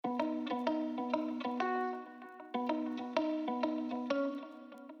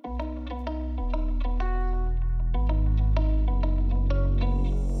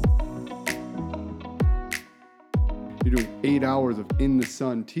8 hours of in the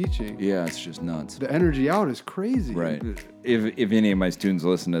sun teaching. Yeah, it's just nuts. The energy out is crazy. Right. If any of my students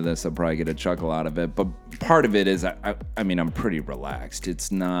listen to this, they'll probably get a chuckle out of it. But part of it is, I mean, I'm pretty relaxed.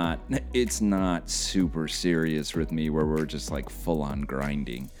 It's not super serious with me where we're just like full on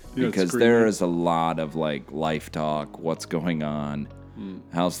grinding. Yeah, because there is a lot of like life talk, what's going on,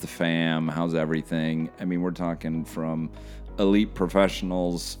 how's the fam, how's everything. I mean, we're talking from elite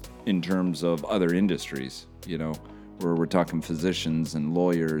professionals in terms of other industries, you know, where we're talking physicians and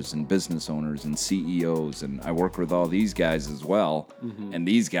lawyers and business owners and CEOs. And I work with all these guys as well. And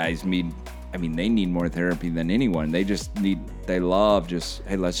these guys they need more therapy than anyone. They love just,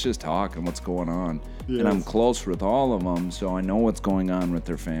 hey, let's just talk and what's going on. Yes. And I'm close with all of them, so I know what's going on with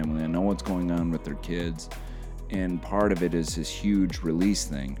their family. I know what's going on with their kids. And part of it is this huge release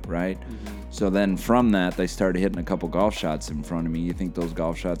thing, right? So then from that, they started hitting a couple golf shots in front of me. You think those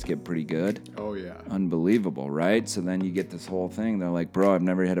golf shots get pretty good? Oh, yeah. Unbelievable, right? So then you get this whole thing. They're like, bro, I've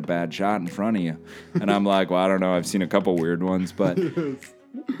never hit a bad shot in front of you. And I'm like, well, I don't know. I've seen a couple weird ones, but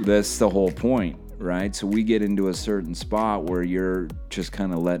that's the whole point, right? So we get into a certain spot where you're just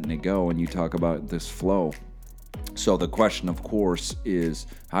kind of letting it go and you talk about this flow. So the question, of course, is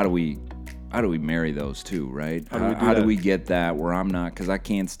how do we marry those two, right? How do we get that where I'm not, because I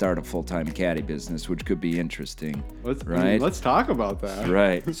can't start a full-time caddy business, which could be interesting, right? Let's talk about that.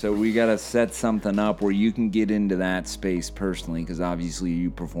 Right. So we got to set something up where you can get into that space personally, because obviously you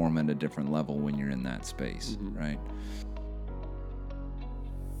perform at a different level when you're in that space, right?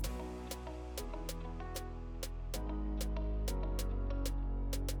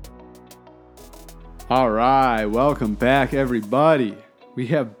 All right, welcome back, everybody. We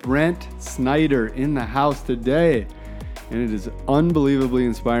have Brent Snyder in the house today, and it is unbelievably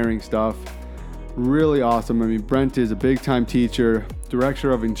inspiring stuff. Really awesome. I mean, Brent is a big-time teacher,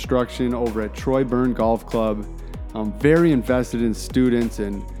 director of instruction over at Troy Burn Golf Club. Very invested in students,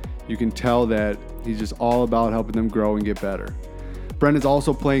 and you can tell that he's just all about helping them grow and get better. Brent is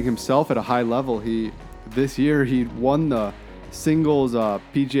also playing himself at a high level. This year he won the singles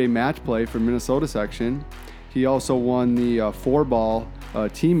PGA match play for Minnesota section. He also won the 4-ball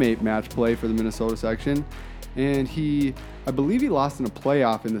teammate match play for the Minnesota section. And I believe he lost in a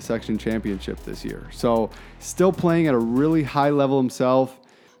playoff in the section championship this year. So still playing at a really high level himself.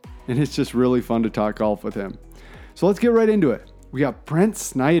 And it's just really fun to talk golf with him. So let's get right into it. We got Brent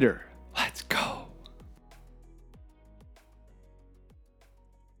Snyder. Let's go.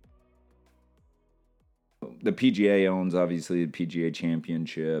 The PGA owns, obviously, the PGA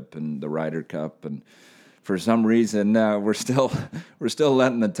Championship and the Ryder Cup, and for some reason, we're still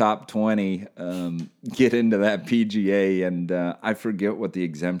letting the top 20 get into that PGA, and I forget what the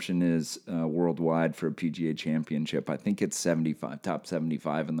exemption is worldwide for a PGA Championship. I think it's 75, top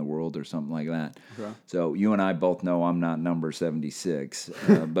 75 in the world or something like that. Okay. So you and I both know I'm not number 76,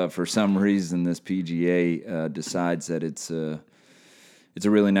 but for some reason, this PGA decides that it's a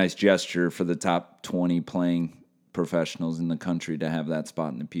really nice gesture for the top 20 playing professionals in the country to have that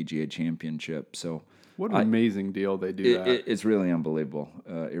spot in the PGA Championship. So. What an amazing deal they do that. It's really unbelievable.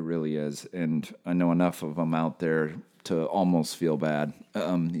 It really is. And I know enough of them out there to almost feel bad.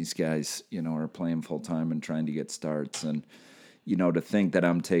 These guys, are playing full-time and trying to get starts. And, to think that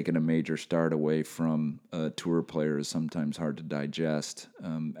I'm taking a major start away from a tour player is sometimes hard to digest.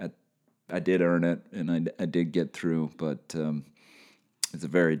 I did earn it, and I did get through, but it's a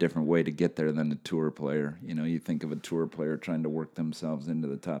very different way to get there than a tour player. You think of a tour player trying to work themselves into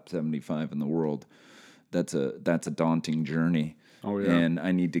the top 75 in the world. That's a daunting journey. Oh, yeah. And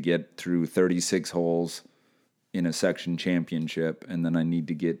I need to get through 36 holes in a section championship, and then I need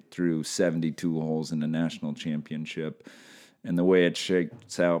to get through 72 holes in a national championship. And the way it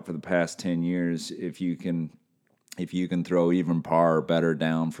shakes out for the past 10 years, if you can throw even par or better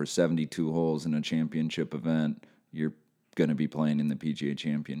down for 72 holes in a championship event, you're going to be playing in the PGA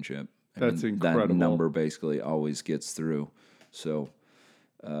Championship. That's incredible. That number basically always gets through. So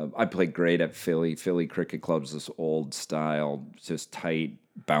I played great at Philly. Philly Cricket Club's this old style, just tight,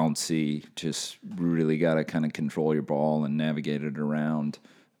 bouncy, just really got to kind of control your ball and navigate it around.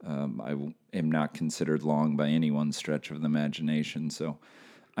 I am not considered long by anyone's stretch of the imagination, so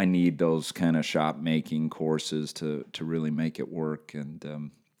I need those kind of shot-making courses to really make it work,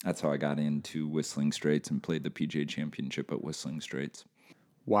 and that's how I got into Whistling Straits and played the PGA Championship at Whistling Straits.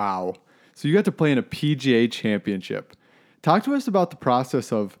 Wow. So you got to play in a PGA Championship. Talk to us about the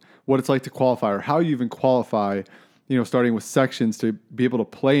process of what it's like to qualify, or how you even qualify, starting with sections to be able to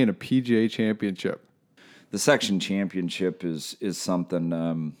play in a PGA Championship. The section championship is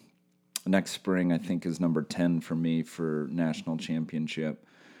something next spring, I think, is number 10 for me for national championship.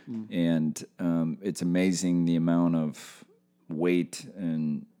 And it's amazing the amount of weight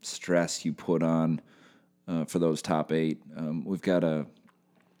and stress you put on for those top 8. We've got a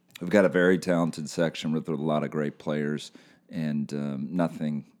very talented section with a lot of great players, and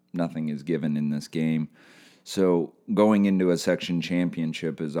nothing is given in this game. So going into a section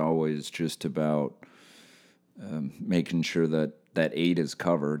championship is always just about making sure that 8 is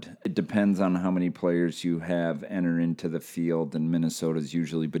covered. It depends on how many players you have enter into the field, and Minnesota's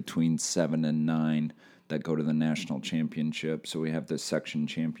usually between 7 and 9 that go to the national championship. So we have this section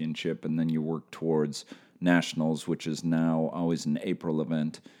championship, and then you work towards nationals, which is now always an April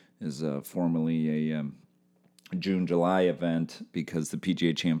event, is formerly a June-July event because the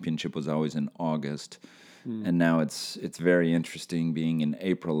PGA Championship was always in August. And now it's very interesting being an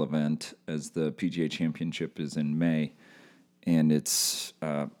April event as the PGA Championship is in May. And it's,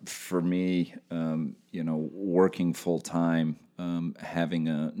 for me, working full-time, having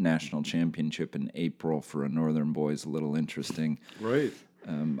a national championship in April for a Northern boy is a little interesting. Right.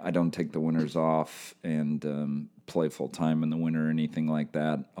 I don't take the winters off and play full-time in the winter or anything like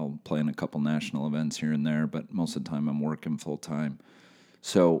that. I'll play in a couple national events here and there, but most of the time I'm working full-time.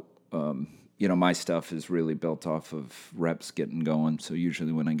 So, my stuff is really built off of reps getting going. So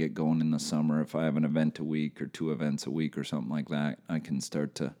usually when I get going in the summer, if I have an event a week or 2 events a week or something like that, I can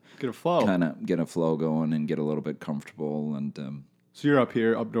start to get a flow, kind of get a flow going and get a little bit comfortable. And so you're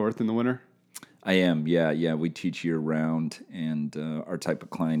up north in the winter? I am, yeah. We teach year round, and our type of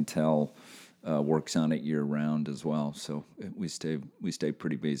clientele works on it year round as well. So we stay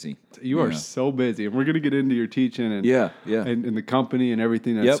pretty busy. You are so busy, and we're going to get into your teaching and and the company and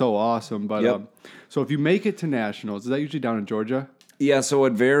everything. That's so awesome. But so if you make it to nationals, is that usually down in Georgia? Yeah, so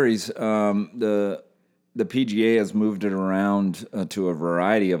it varies. The PGA has moved it around to a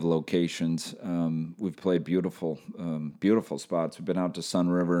variety of locations. We've played beautiful spots. We've been out to Sun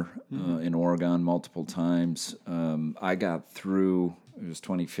River in Oregon multiple times. I got through, it was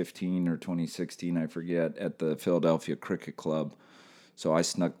 2015 or 2016, I forget, at the Philadelphia Cricket Club. So I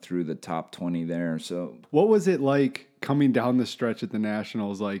snuck through the top 20 there. So what was it like coming down the stretch at the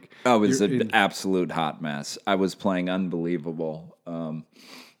Nationals? Like, it was an absolute hot mess. I was playing unbelievable.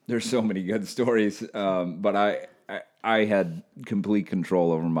 There's so many good stories, but I had complete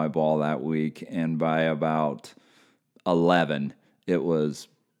control over my ball that week, and by about 11, it was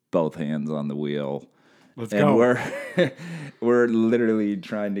both hands on the wheel. Let's go. We're literally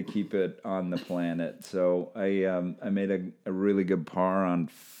trying to keep it on the planet. So I made a really good par on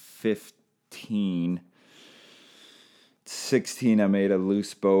 15. 16, I made a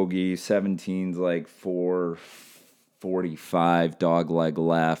loose bogey. 17's like 445 dog leg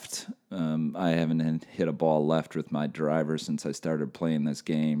left. I haven't hit a ball left with my driver since I started playing this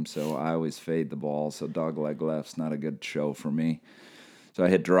game, so I always fade the ball, so dog leg left's not a good show for me. So I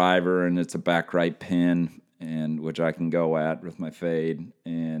hit driver, and it's a back right pin, and which I can go at with my fade,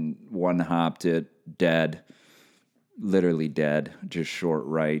 and one hopped it dead, literally dead, just short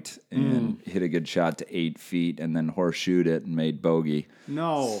right, and hit a good shot to 8 feet, and then horseshoed it and made bogey.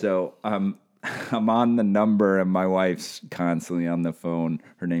 No. So I'm on the number, and my wife's constantly on the phone.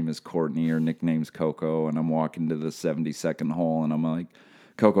 Her name is Courtney. Her nickname's Coco, and I'm walking to the 72nd hole, and I'm like,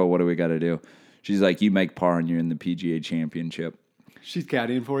 Coco, what do we got to do? She's like, you make par, and you're in the PGA Championship. She's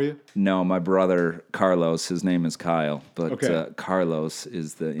caddying for you? No, my brother, Carlos, his name is Kyle, but okay. Carlos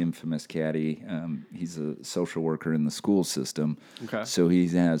is the infamous caddy. He's a social worker in the school system, so he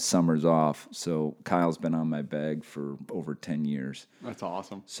has summers off. So Kyle's been on my bag for over 10 years. That's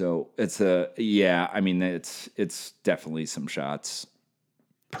awesome. So it's definitely some shots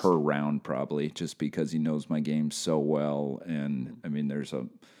per round probably, just because he knows my game so well. And I mean, there's a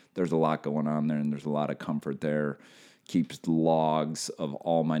lot going on there, and there's a lot of comfort there. Keeps logs of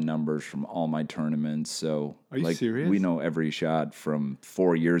all my numbers from all my tournaments. So, are you serious? We know every shot from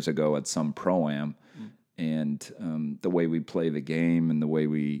 4 years ago at some pro-am. And the way we play the game and the way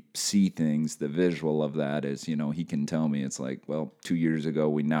we see things, the visual of that is, he can tell me, it's like, well, 2 years ago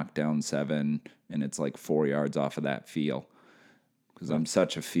we knocked down 7, and it's like 4 yards off of that feel. Because I'm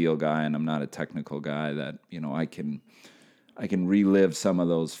such a feel guy, and I'm not a technical guy, that, I can relive some of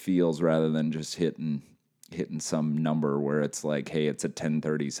those feels rather than just hitting some number where it's like, hey, it's a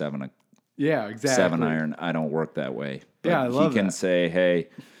 1037, yeah, exactly, 7 iron. I don't work that way. But yeah, I love he can that. say, hey,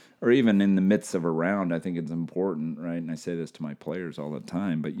 or even in the midst of a round, I think it's important, right? And I say this to my players all the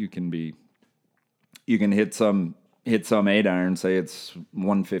time, but you can hit some 8 iron, say it's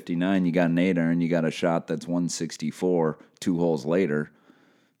 159, you got an 8 iron, you got a shot that's 164 2 holes later.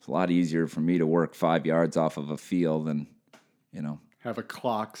 It's a lot easier for me to work 5 yards off of a field than, have a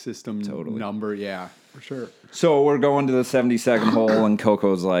clock system Totally. number. Yeah, for sure. So we're going to the 72nd hole, and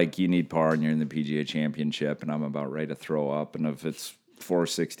Coco's like, you need par, and you're in the PGA Championship, and I'm about ready to throw up. And if it's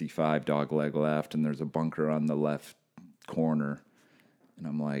 465 dog leg left, and there's a bunker on the left corner, and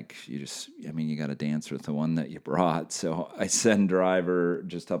I'm like, you got to dance with the one that you brought. So I send driver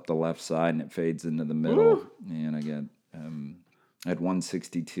just up the left side, and it fades into the middle. Woo. And I had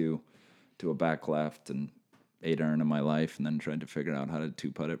 162 to a back left, and 8 iron in my life, and then tried to figure out how to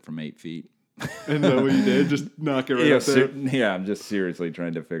 2-putt it from 8 feet. And then what you did, just knock it right up there. I'm just seriously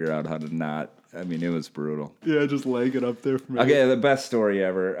trying to figure out how to not. I mean, it was brutal. Yeah, just leg it up there for me. Okay, the best story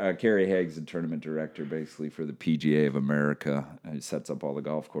ever. Kerry Haig's the tournament director, basically, for the PGA of America. He sets up all the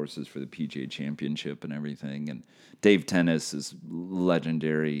golf courses for the PGA Championship and everything. And Dave Tennis is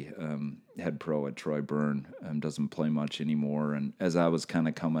legendary head pro at Troy Byrne. Doesn't play much anymore. And as I was kind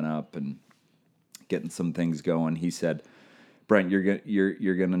of coming up and getting some things going, he said, Brent,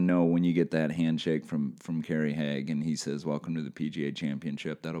 you're gonna know when you get that handshake from Kerry Haig, and he says, "Welcome to the PGA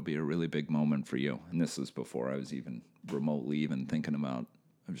Championship. That'll be a really big moment for you." And this was before I was even remotely even thinking about.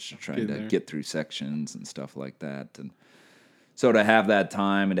 I was just trying to get through sections and stuff like that, and so to have that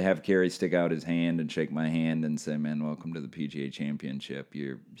time and to have Kerry stick out his hand and shake my hand and say, "Man, welcome to the PGA Championship,"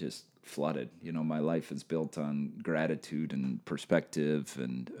 you're just flooded. You know, my life is built on gratitude and perspective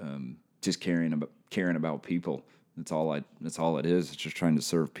and just caring about people. That's all it is. It's just trying to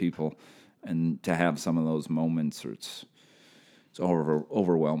serve people, and to have some of those moments, it's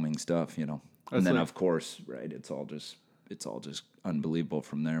overwhelming stuff, you know. And then of course, right, it's all just unbelievable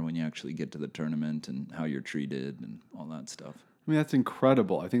from there when you actually get to the tournament and how you're treated and all that stuff. I mean, that's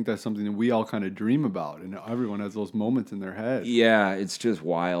incredible. I think that's something that we all kind of dream about, and everyone has those moments in their head. Yeah, it's just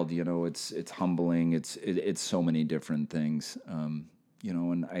wild, you know. It's humbling. It's so many different things, you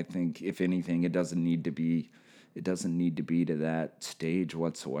know. And I think if anything, it doesn't need to be to that stage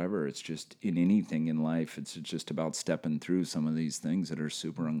whatsoever. It's just in anything in life, it's just about stepping through some of these things that are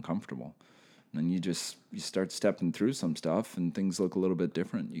super uncomfortable. And then you start stepping through some stuff and things look a little bit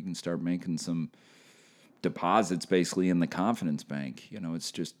different. You can start making some deposits basically in the confidence bank. You know,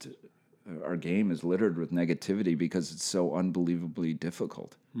 it's just our game is littered with negativity because it's so unbelievably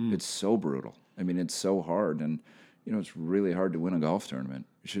difficult. It's so brutal. I mean, it's so hard. And you know, it's really hard to win a golf tournament.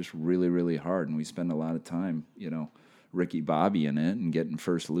 It's just really, really hard. And we spend a lot of time, you know, Ricky Bobby in it and getting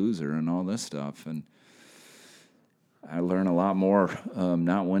first loser and all this stuff. And I learn a lot more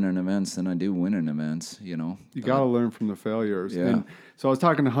not winning events than I do winning events, you know. You got to learn from the failures. Yeah. And so I was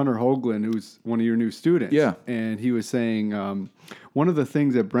talking to Hunter Hoagland, who's one of your new students. Yeah. And he was saying one of the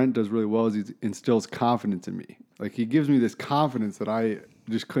things that Brent does really well is he instills confidence in me. Like, he gives me this confidence that I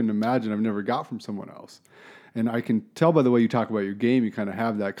just couldn't imagine I've never got from someone else. And I can tell by the way you talk about your game, you kind of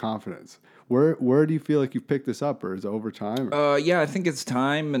have that confidence. Where do you feel like you've picked this up, or is it over time? Yeah, I think it's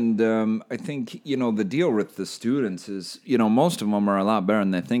time, and I think, you know, the deal with the students is, you know, most of them are a lot better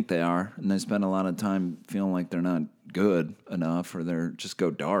than they think they are, and they spend a lot of time feeling like they're not good enough, or they're just go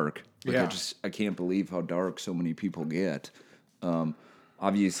dark. Like, I can't believe how dark so many people get.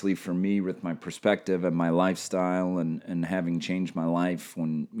 Obviously, for me, with my perspective and my lifestyle, and having changed my life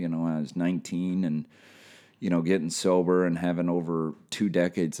when, you know, I was 19 and, you know, getting sober and having over 2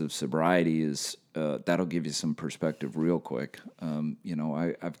 decades of sobriety is that'll give you some perspective real quick. You know,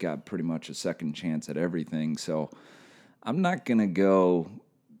 I've got pretty much a second chance at everything, so I'm not gonna go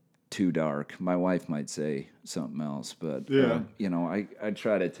too dark. My wife might say something else, but you know, I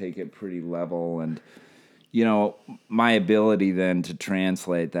try to take it pretty level, and you know, my ability then to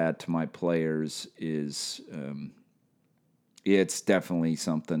translate that to my players is. It's definitely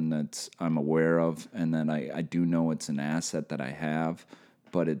something that I'm aware of, and then I do know it's an asset that I have,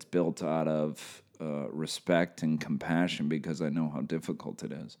 but it's built out of respect and compassion because I know how difficult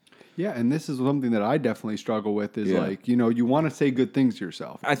it is. Yeah, and this is something that I definitely struggle with is like, you know, you want to say good things to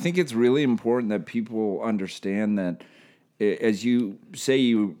yourself. I think it's really important that people understand that as you say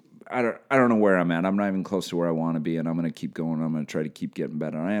I don't know where I'm at. I'm not even close to where I want to be, and I'm going to keep going. I'm going to try to keep getting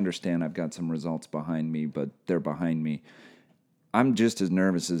better. I understand I've got some results behind me, but they're behind me. I'm just as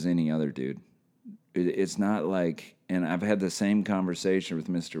nervous as any other dude. It's not like, and I've had the same conversation with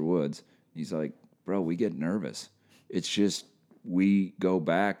Mr. Woods. He's like, bro, we get nervous. It's just we go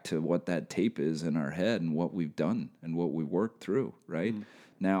back to what that tape is in our head and what we've done and what we worked through, right? Mm-hmm.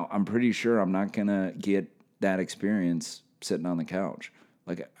 Now, I'm pretty sure I'm not going to get that experience sitting on the couch.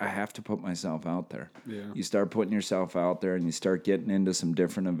 Like, I have to put myself out there. Yeah. You start putting yourself out there and you start getting into some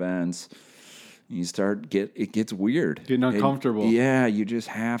different events. It gets weird. Getting uncomfortable. Yeah, you just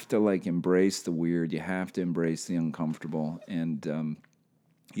have to, like, embrace the weird. You have to embrace the uncomfortable. And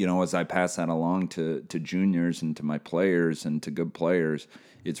as I pass that along to juniors and to my players and to good players,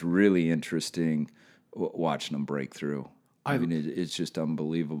 it's really interesting watching them break through. I mean, it's just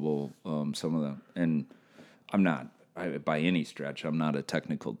unbelievable. Some of them, and I'm not by any stretch. I'm not a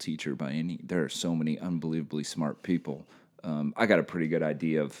technical teacher by any. There are so many unbelievably smart people. I got a pretty good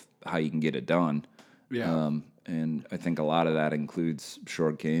idea of how you can get it done. Yeah. And I think a lot of that includes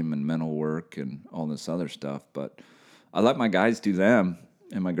short game and mental work and all this other stuff. But I let my guys do them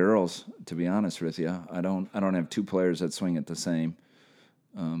and my girls. To be honest with you, I don't have two players that swing it the same,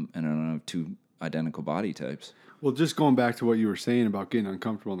 and I don't have two identical body types. Well, just going back to what you were saying about getting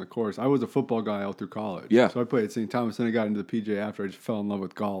uncomfortable on the course, I was a football guy all through college. Yeah. So I played at St. Thomas, and I got into the PJ after I just fell in love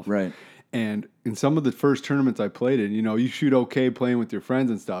with golf. Right. And in some of the first tournaments I played in, you shoot okay playing with your friends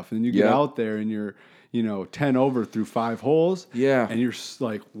and stuff, and then you get out there and you're, 10 over through 5 holes. Yeah. And you're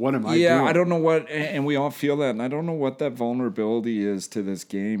like, what am I doing? Yeah, I don't know what, and we all feel that, and I don't know what that vulnerability is to this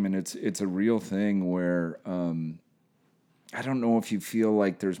game, and it's a real thing where I don't know if you feel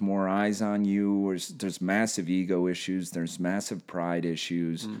like there's more eyes on you, or there's massive ego issues, there's massive pride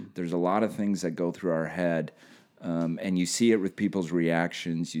issues, there's a lot of things that go through our head, and you see it with people's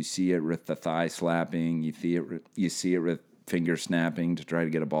reactions, you see it with the thigh slapping, you see it with finger snapping to try to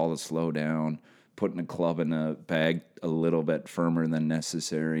get a ball to slow down, putting a club in a bag a little bit firmer than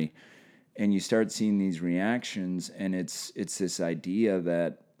necessary, and you start seeing these reactions, and it's this idea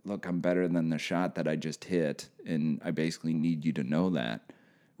that, look, I'm better than the shot that I just hit, and I basically need you to know that,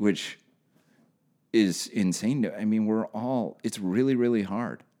 which is insane. I mean, it's really, really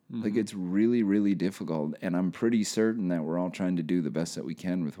hard. Mm-hmm. Like, it's really, really difficult, and I'm pretty certain that we're all trying to do the best that we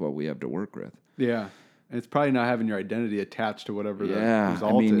can with what we have to work with. Yeah. And it's probably not having your identity attached to whatever the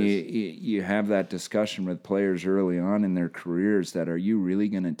result is. You have that discussion with players early on in their careers that, are you really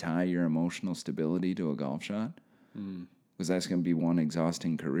going to tie your emotional stability to a golf shot? Because that's going to be one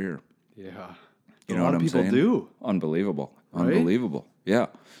exhausting career. Yeah. You know what I'm saying? A lot of people do. Unbelievable. Right? Unbelievable. Yeah.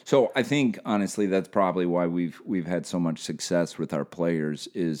 So I think, honestly, that's probably why we've had so much success with our players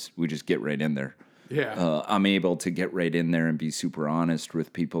is we just get right in there. Yeah. I'm able to get right in there and be super honest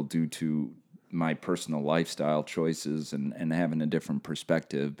with people due to my personal lifestyle choices and having a different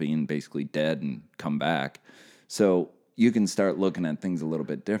perspective, being basically dead and come back. So you can start looking at things a little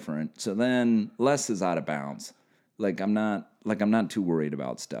bit different. So then less is out of bounds. I'm not too worried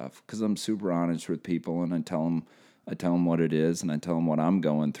about stuff because I'm super honest with people, and I tell them what it is, and I tell them what I'm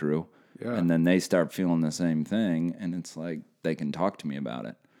going through. Yeah. And then they start feeling the same thing, and it's like they can talk to me about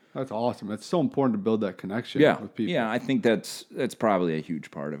it. That's awesome. It's so important to build that connection with people. Yeah, I think that's probably a huge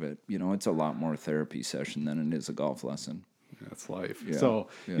part of it. It's a lot more therapy session than it is a golf lesson. That's life. Yeah. So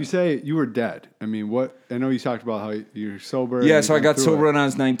you say you were dead. I mean, I know you talked about how you're sober. Yeah, so I got sober when I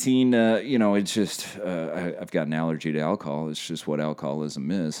was 19. It's just I've got an allergy to alcohol. It's just what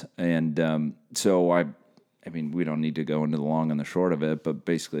alcoholism is. And so we don't need to go into the long and the short of it, but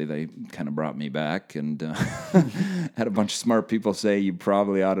basically they kind of brought me back and had a bunch of smart people say you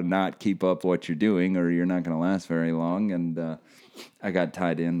probably ought to not keep up what you're doing or you're not going to last very long. And I got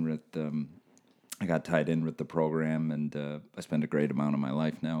tied in with the program, and I spend a great amount of my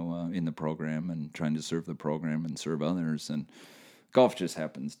life now in the program and trying to serve the program and serve others. And golf just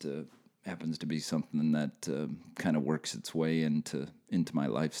happens to be something that kind of works its way into my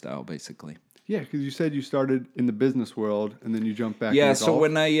lifestyle, basically. Yeah, because you said you started in the business world and then you jumped back. Yeah, into so golf.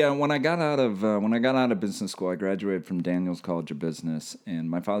 when I got out of business school, I graduated from Daniels College of Business, and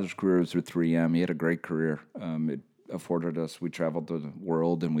my father's career was with 3M. He had a great career. It afforded us. We traveled the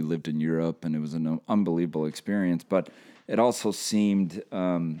world and we lived in Europe, and it was an unbelievable experience. But it also seemed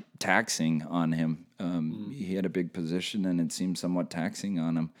taxing on him. He had a big position, and it seemed somewhat taxing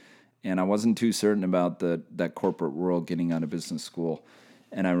on him. And I wasn't too certain about that corporate world getting out of business school.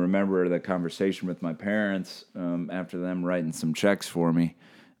 And I remember the conversation with my parents after them writing some checks for me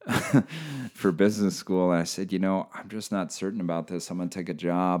for business school. And I said, I'm just not certain about this. I'm going to take a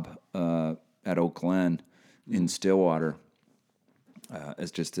job at Oak Glen in Stillwater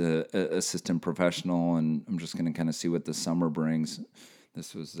as just a assistant professional, and I'm just going to kind of see what the summer brings.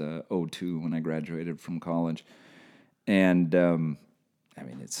 This was 2002 when I graduated from college. And,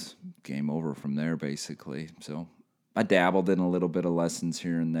 it's game over from there, basically. So I dabbled in a little bit of lessons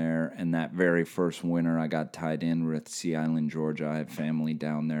here and there, and that very first winter I got tied in with Sea Island, Georgia. I have family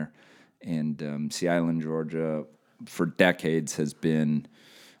down there, and Sea Island, Georgia, for decades has been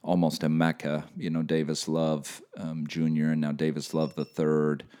almost a mecca. Davis Love Jr. and now Davis Love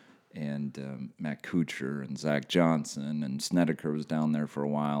III, and Matt Kuchar and Zach Johnson, and Snedeker was down there for a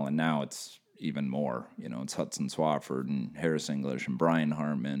while, and now it's even more. It's Hudson Swafford and Harris English and Brian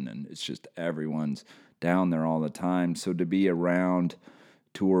Harmon, and it's just everyone's down there all the time. So to be around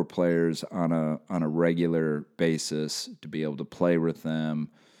tour players on a regular basis, to be able to play with them,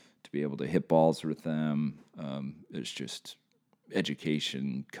 to be able to hit balls with them. It's just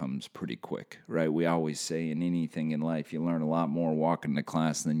education comes pretty quick, right? We always say in anything in life, you learn a lot more walking to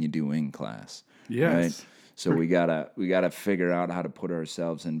class than you do in class. Yes. Right? So we gotta figure out how to put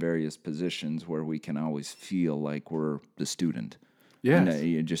ourselves in various positions where we can always feel like we're the student. Yes. And,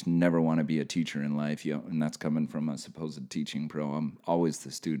 you just never want to be a teacher in life, and that's coming from a supposed teaching pro. I'm always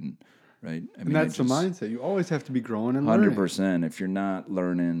the student, right? I And that's the mindset. You always have to be growing and 100%. learning. If you're not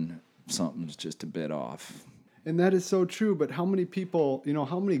learning, something's just a bit off. And that is so true. But how many people,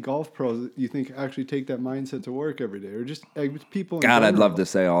 how many golf pros you think actually take that mindset to work every day? Or just people in God, I'd general? love to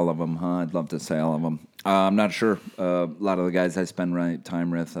say all of them, huh? I'd love to say all of them. I'm not sure. A lot of the guys I spend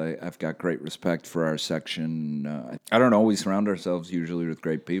time with, I've got great respect for our section. I don't know. We surround ourselves usually with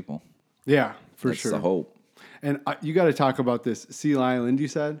great people. Yeah, for That's sure. the hope. And you got to talk about this Seal Island, you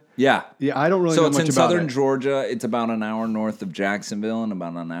said? Yeah. Yeah, I don't really So know it's much in about southern it. Georgia. It's about an hour north of Jacksonville and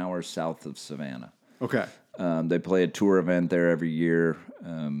about an hour south of Savannah. Okay. They play a tour event there every year.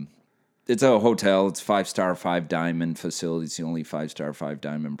 It's a hotel. It's 5-star, 5-diamond facility. It's the only 5-star,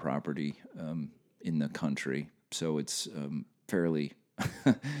 5-diamond property in the country. So it's fairly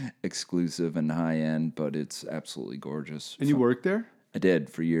exclusive and high-end, but it's absolutely gorgeous. And you worked there? I did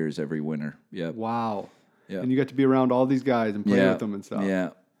for years every winter. Yep. Wow. Yeah. And you got to be around all these guys and play with them and stuff.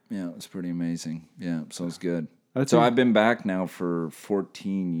 Yeah. Yeah, it was pretty amazing. Yeah, so it's good. That's So I've been back now for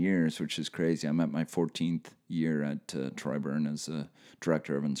 14 years, which is crazy. I'm at my 14th year at Troy Byrne as a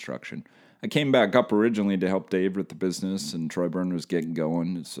director of instruction. I came back up originally to help Dave with the business, and Troy Byrne was getting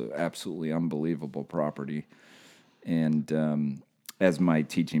going. It's an absolutely unbelievable property. And as my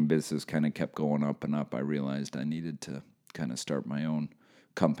teaching business kind of kept going up and up, I realized I needed to kind of start my own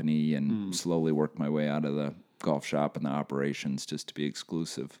company and slowly work my way out of the golf shop and the operations just to be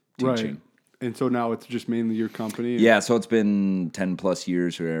exclusive teaching. Right. And so now it's just mainly your company? Yeah, so it's been 10 plus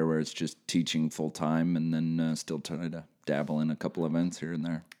years where it's just teaching full time and then still trying to dabble in a couple events here and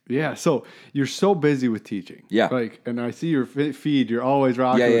there. Yeah, so you're so busy with teaching. Yeah. And I see your feed, you're always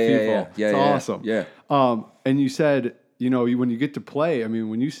rocking with people. It's awesome. Yeah. And you said, when you get to play, I mean,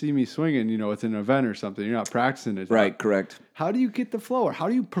 when you see me swinging, it's an event or something, you're not practicing it. Right, correct. How do you get the flow, or how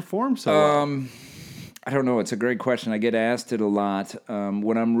do you perform so well? I don't know. It's a great question. I get asked it a lot.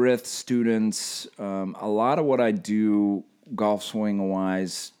 When I'm with students, a lot of what I do golf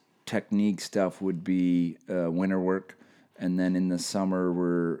swing-wise, technique stuff would be winter work. And then in the summer,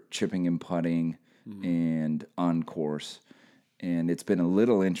 we're chipping and putting and on course. And it's been a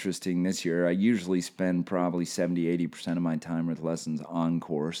little interesting this year. I usually spend probably 70-80% of my time with lessons on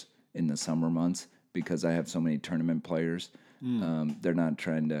course in the summer months because I have so many tournament players. I'm not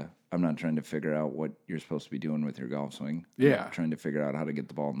trying to figure out what you're supposed to be doing with your golf swing. Yeah. I'm trying to figure out how to get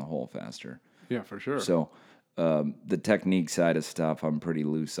the ball in the hole faster. Yeah, for sure. So the technique side of stuff, I'm pretty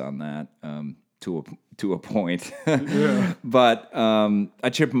loose on that to a point. But I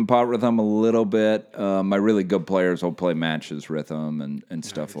chip and putt with them a little bit. My really good players will play matches with them and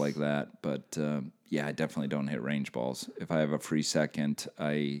stuff like that. But yeah, I definitely don't hit range balls. If I have a free second,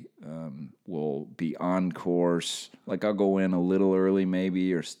 I will be on course. Like I'll go in a little early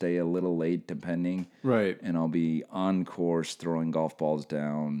maybe or stay a little late depending. Right. And I'll be on course throwing golf balls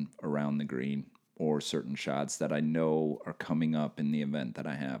down around the green or certain shots that I know are coming up in the event that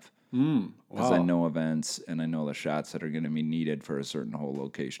I have. Because I know events and I know the shots that are going to be needed for a certain hole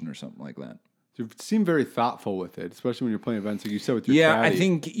location or something like that. You seem very thoughtful with it, especially when you're playing events, like you said with your Yeah, caddy. I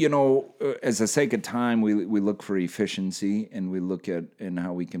think, as a sake of time, we look for efficiency and we look at and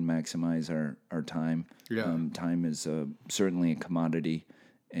how we can maximize our time. Yeah. Time is certainly a commodity,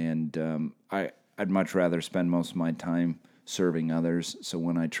 and I'd much rather spend most of my time serving others. So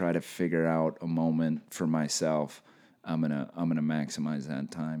when I try to figure out a moment for myself, I'm gonna maximize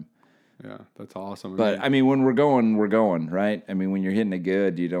that time. Yeah, that's awesome. But I mean, when we're going, right? I mean, when you're hitting it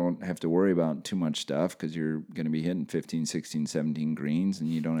good, you don't have to worry about too much stuff because you're going to be hitting 15, 16, 17 greens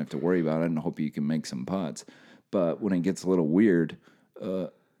and you don't have to worry about it and hope you can make some putts. But when it gets a little weird,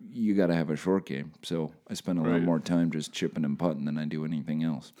 you got to have a short game. So I spend a lot more time just chipping and putting than I do anything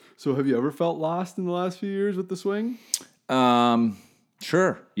else. So have you ever felt lost in the last few years with the swing?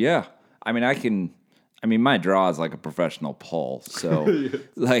 Sure. Yeah. I mean, my draw is like a professional pull. So,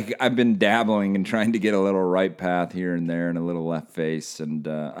 like, I've been dabbling and trying to get a little right path here and there and a little left face. And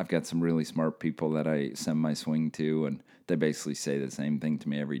I've got some really smart people that I send my swing to. And They basically say the same thing to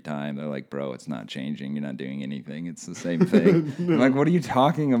me every time. They're like, bro, it's not changing. You're not doing anything. It's the same thing. I'm like, what are you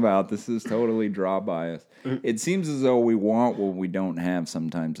talking about? This is totally draw bias. It seems as though we want what we don't have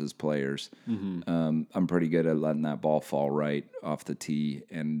sometimes as players. I'm pretty good at letting that ball fall right off the tee,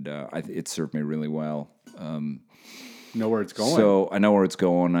 and it served me really well. Know where it's going. So I know where it's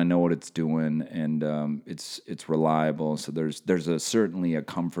going. I know what it's doing, and it's reliable. So there's certainly a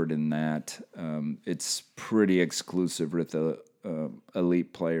comfort in that. It's pretty exclusive with the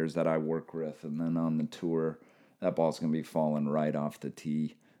elite players that I work with, and then on the tour, that ball's going to be falling right off the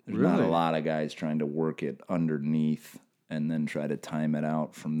tee. There's not a lot of guys trying to work it underneath and then try to time it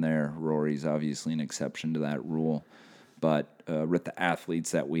out from there. Rory's obviously an exception to that rule, but with the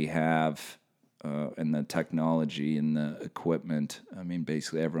athletes that we have. And the technology and the equipment. I mean,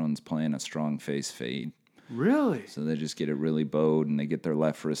 basically everyone's playing a strong face fade. Really? So they just get it really bowed, and they get their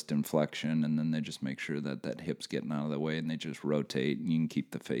left wrist inflection, and then they just make sure that hip's getting out of the way, and they just rotate, and you can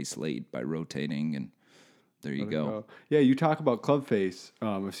keep the face late by rotating, and there you go. Yeah, you talk about club face.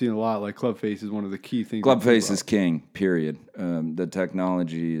 I've seen a lot. Like club face is one of the key things. Club face is king, period. The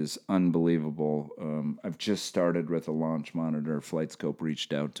technology is unbelievable. I've just started with a launch monitor. FlightScope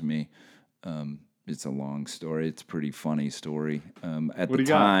reached out to me. It's a long story. It's a pretty funny story. At the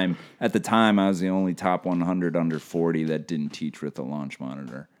time, I was the only top 100 under 40 that didn't teach with a launch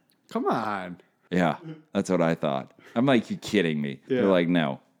monitor. Come on. Yeah, that's what I thought. I'm like, you're kidding me. Yeah. They're like,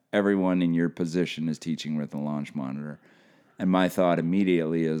 no, everyone in your position is teaching with a launch monitor. And my thought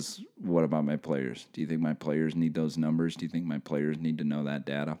immediately is, what about my players? Do you think my players need those numbers? Do you think my players need to know that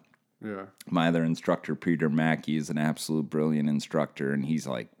data? Yeah. My other instructor, Peter Mackey, is an absolute brilliant instructor, and he's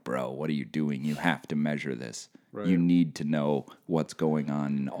like, bro, what are you doing? You have to measure this. Right. You need to know what's going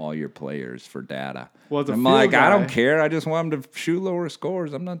on in all your players for data. Well, I'm like, guy. I don't care. I just want them to shoot lower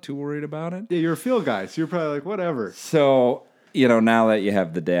scores. I'm not too worried about it. Yeah, you're a field guy, so you're probably like, whatever. So, now that you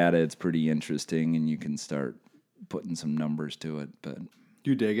have the data, it's pretty interesting, and you can start putting some numbers to it. But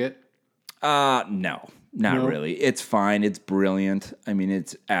you dig it? No. Not really. It's fine. It's brilliant. I mean,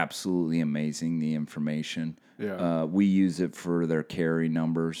 it's absolutely amazing, the information. Yeah. We use it for their carry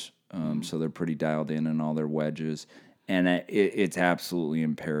numbers, so they're pretty dialed in all their wedges. And it's absolutely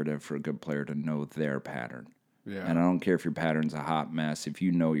imperative for a good player to know their pattern. Yeah. And I don't care if your pattern's a hot mess. If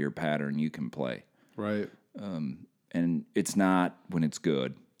you know your pattern, you can play. Right. And it's not when it's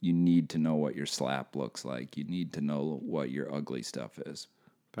good. You need to know what your slap looks like. You need to know what your ugly stuff is.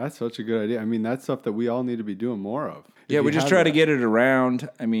 That's such a good idea. I mean, that's stuff that we all need to be doing more of. Yeah, we just try to get it around.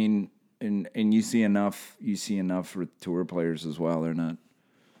 I mean, and you see enough with tour players as well.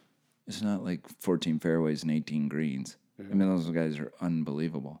 It's not like 14 fairways and 18 greens. Yeah. I mean, those guys are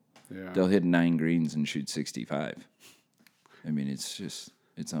unbelievable. Yeah. They'll hit 9 greens and shoot 65. I mean,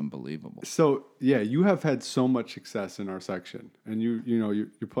 it's unbelievable. So, yeah, you have had so much success in our section, and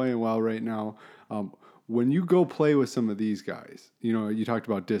you're playing well right now. When you go play with some of these guys, you talked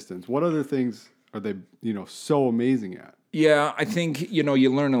about distance. What other things are they, so amazing at? Yeah, I think, you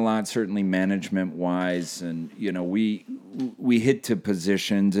learn a lot, certainly management-wise, and, we hit to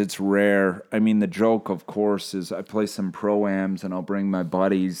positions. It's rare. I mean, the joke, of course, is I play some pro-ams, and I'll bring my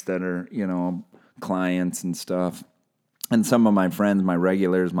buddies that are, clients and stuff. And some of my friends, my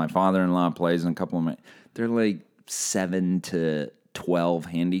regulars, my father-in-law plays, and a couple of they're like 7 to 12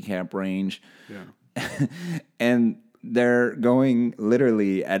 handicap range. Yeah. And they're going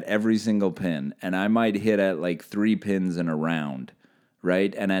literally at every single pin, and I might hit at like 3 pins in a round,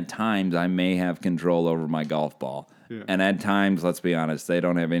 right? And at times I may have control over my golf ball. Yeah. And at times, let's be honest, they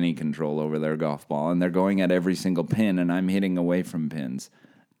don't have any control over their golf ball, and they're going at every single pin, and I'm hitting away from pins.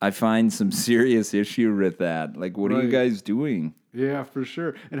 I find some serious issue with that. Like, what are you guys doing? Yeah, for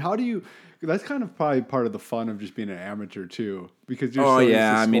sure. And how do you... That's kind of probably part of the fun of just being an amateur too, because you're so used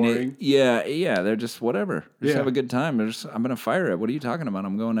to scoring. They're just whatever. Just have a good time. I'm gonna fire it. What are you talking about?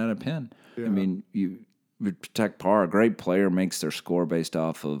 I'm going at a pin. Yeah. I mean, you protect par. A great player makes their score based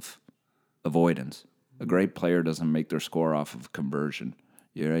off of avoidance. A great player doesn't make their score off of conversion.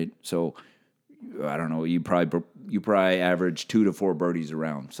 You're right. So I don't know. You probably average 2 to 4 birdies a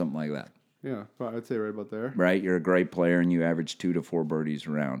round, something like that. Yeah, I'd say right about there. Right. You're a great player and you average 2 to 4 birdies a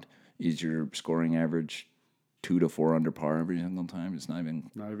round. Is your scoring average 2 to 4 under par every single time? It's not even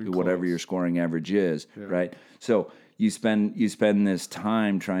whatever your scoring average is, right? So you spend this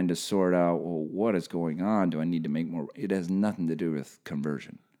time trying to sort out, well, what is going on? Do I need to make more? It has nothing to do with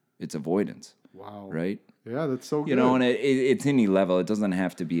conversion. It's avoidance. Wow. Right? Yeah, that's so good. And it's any level. It doesn't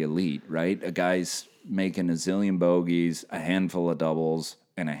have to be elite, right? A guy's making a zillion bogeys, a handful of doubles,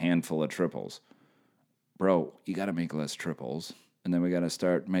 and a handful of triples. Bro, you got to make less triples. And then we got to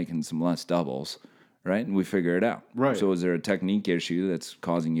start making some less doubles, right? And we figure it out. Right. So is there a technique issue that's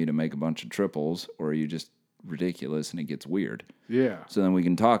causing you to make a bunch of triples, or are you just ridiculous and it gets weird? Yeah. So then we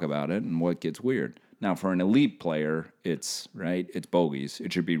can talk about it and what gets weird. Now, for an elite player, it's bogeys.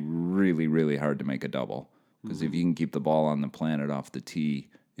 It should be really, really hard to make a double. Because if you can keep the ball on the planet off the tee,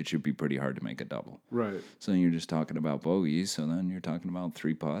 it should be pretty hard to make a double. Right. So then you're just talking about bogeys. So then you're talking about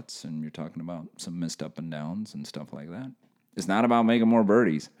 3 putts, and you're talking about some missed up and downs and stuff like that. It's not about making more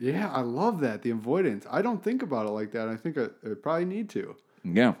birdies. Yeah, I love that. The avoidance. I don't think about it like that. I think I probably need to.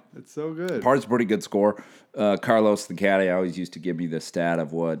 Yeah. It's so good. Par's a pretty good score. Carlos the caddy always used to give me the stat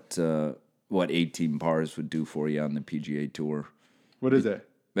of what 18 pars would do for you on the PGA Tour. What is it?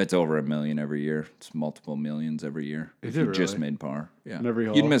 It's over $1 million every year. It's multiple millions every year. Is if it you really? just made par. Yeah. On every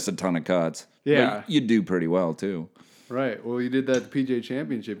hole? You'd miss a ton of cuts. Yeah. But you'd do pretty well, too. Right. Well, you did that at the PGA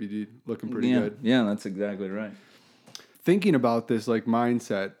Championship. You did looking pretty good. Yeah, that's exactly right. Thinking about this like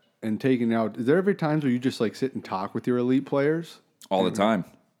mindset and taking out, is there ever times where you just like sit and talk with your elite players? All the time.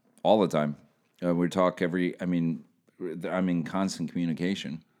 All the time. We talk I'm in constant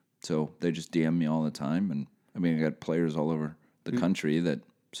communication. So they just DM me all the time. And I got players all over the country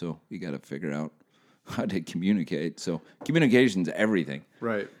so you got to figure out how to communicate. So communication's everything.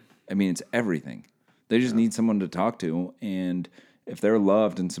 Right. It's everything. They just need someone to talk to. And if they're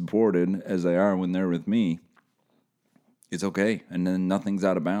loved and supported as they are when they're with me, it's okay. And then nothing's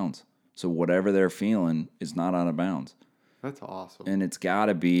out of bounds. So whatever they're feeling is not out of bounds. That's awesome. And it's got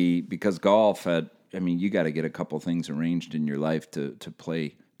to be, because golf you got to get a couple things arranged in your life to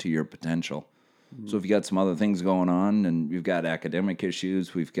play to your potential. Mm-hmm. So if you got some other things going on and you've got academic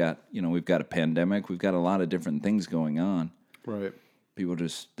issues, we've got a pandemic, we've got a lot of different things going on. Right. People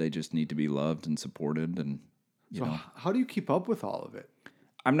they just need to be loved and supported. And, how do you keep up with all of it?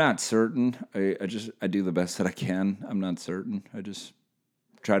 I'm not certain. I do the best that I can. I'm not certain. I just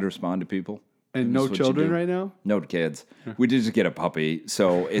try to respond to people. And no children right now? No kids. We did just get a puppy,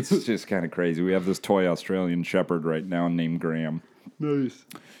 so it's just kind of crazy. We have this toy Australian Shepherd right now named Graham. Nice.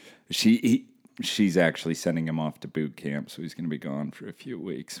 She's actually sending him off to boot camp, so he's going to be gone for a few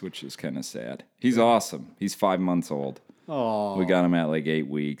weeks, which is kind of sad. He's awesome. He's 5 months old. Oh. We got him at like 8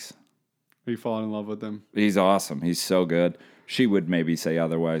 weeks. Are you falling in love with him? He's awesome. He's so good. She would maybe say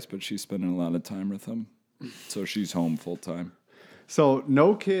otherwise, but she's spending a lot of time with him, so she's home full time. So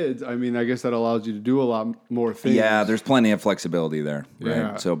no kids. I guess that allows you to do a lot more things. Yeah, there's plenty of flexibility there, right?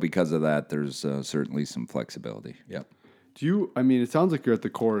 Yeah. So because of that, there's certainly some flexibility. Yep. Do you? It sounds like you're at the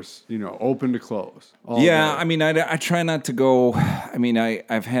course, open to close. Yeah, day. I try not to go.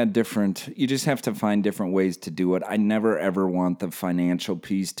 I've had different. You just have to find different ways to do it. I never ever want the financial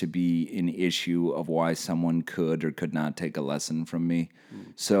piece to be an issue of why someone could or could not take a lesson from me.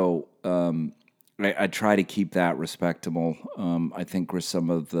 So I try to keep that respectable. I think with some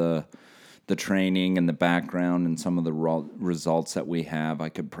of the training and the background and some of the results that we have, I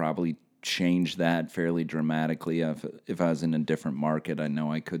could probably change that fairly dramatically. If I was in a different market, I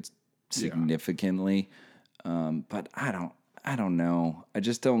know I could significantly. But I don't know. I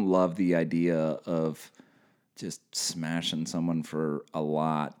just don't love the idea of just smashing someone for a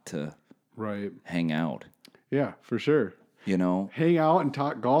lot to hang out. Yeah, for sure. Hang out and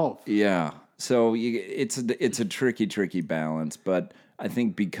talk golf. Yeah. So it's a tricky balance, but I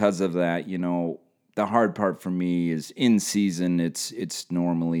think because of that, the hard part for me is in season. It's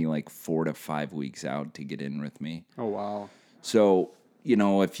normally like 4 to 5 weeks out to get in with me. Oh wow! So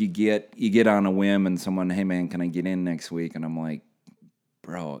if you get on a whim and someone, hey man, can I get in next week? And I'm like,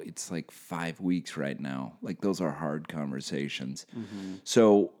 bro, it's like 5 weeks right now. Like those are hard conversations. Mm-hmm.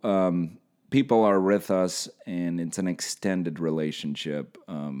 So people are with us, and it's an extended relationship.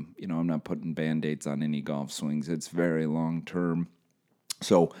 I'm not putting Band-Aids on any golf swings. It's very long term.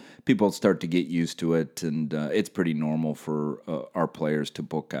 So people start to get used to it, and it's pretty normal for our players to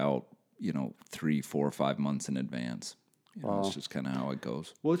book out, 3, 4, 5 months in advance. It's just kind of how it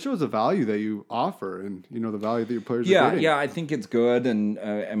goes. Well, it shows the value that you offer, and the value that your players are getting. Yeah, I think it's good, and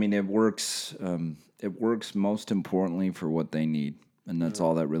it works. It works most importantly for what they need, and that's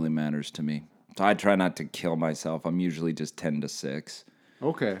all that really matters to me. So I try not to kill myself. I'm usually just 10 to 6.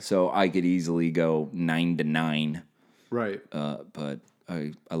 Okay. So I could easily go 9 to 9. Right. But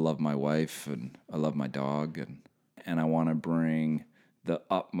I love my wife, and I love my dog, and I want to bring the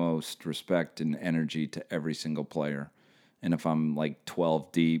utmost respect and energy to every single player. And if I'm like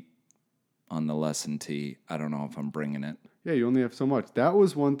 12 deep on the lesson tee, I don't know if I'm bringing it. Yeah, you only have so much. That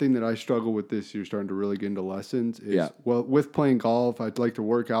was one thing that I struggle with this year, starting to really get into lessons. Is, Yeah. well, with playing golf, I'd like to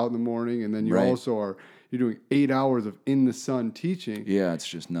work out in the morning, and then you Right. also are you're doing 8 hours of in the sun teaching. Yeah, it's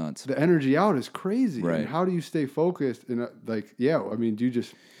just nuts. The energy out is crazy. Right. And how do you stay focused? And I mean, do you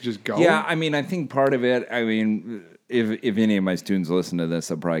just go? Yeah, I mean, I think part of it, I mean, if any of my students listen to this,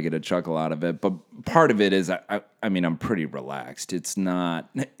 they'll probably get a chuckle out of it. But part of it is, I mean, I'm pretty relaxed. It's not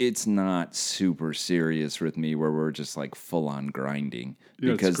super serious with me where we're just like full on grinding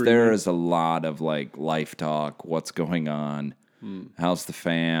Yeah, because screaming. there is a lot of like life talk, what's going on, how's the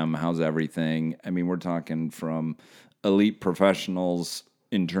fam, how's everything. I mean, we're talking from elite professionals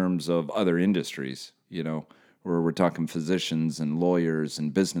in terms of other industries, you know, where we're talking physicians and lawyers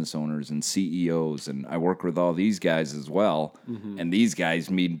and business owners and CEOs. And I work with all these guys as well. And these guys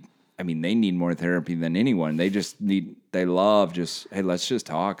they need more therapy than anyone. They love just, hey, let's just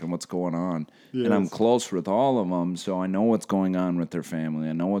talk and what's going on. And I'm Yes. close with all of them. So I know what's going on with their family.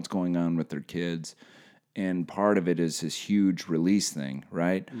 I know what's going on with their kids. And part of it is this huge release thing,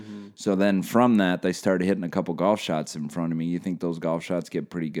 right? So then from that, they started hitting a couple golf shots in front of me. You think those golf shots get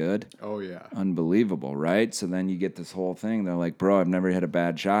pretty good? Oh yeah. Unbelievable, right? So then you get this whole thing. They're like, bro, I've never hit a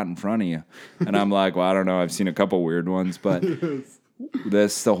bad shot in front of you. And I'm like, well, I don't know. I've seen a couple weird ones, but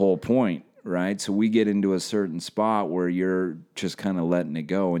that's the whole point, right? So we get into a certain spot where you're just kind of letting it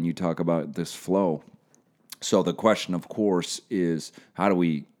go and you talk about this flow. So the question, of course, is how do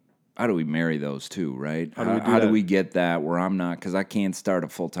we marry those two, right? How do we do How do that? we get that where I'm not, because I can't start a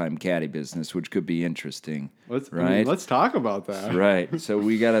full-time caddy business, which could be interesting, right? Let's talk about that. Right. So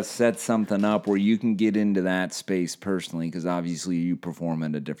we got to set something up where you can get into that space personally, because obviously you perform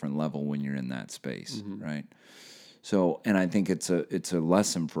at a different level when you're in that space, right? So, and I think it's a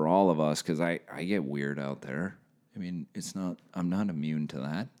lesson for all of us, because I get weird out there. I mean, I'm not immune to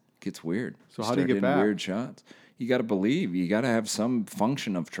that. It gets weird. So how do you Start get hitting back? weird shots. You got to believe. You got to have some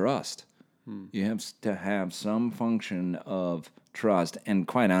function of trust. You have to have some function of trust, and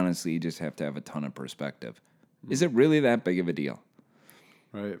quite honestly, you just have to have a ton of perspective. Is it really that big of a deal?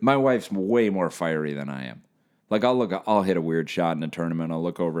 Right. My wife's way more fiery than I am. Like I'll hit a weird shot in a tournament. I'll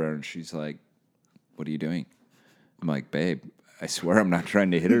look over at her and she's like, "What are you doing?" I'm like, "Babe, I swear I'm not trying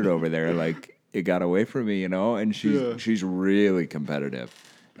to hit it over there. Like it got away from me, you know." And she's really competitive,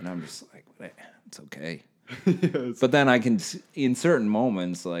 and I'm just like, "It's okay." Yes. But then I can, in certain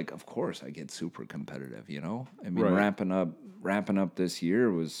moments, like, of course, I get super competitive, you know? I mean, Right. wrapping up this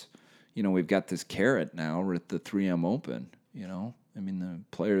year was, you know, we've got this carrot now with the 3M Open, you know? I mean, the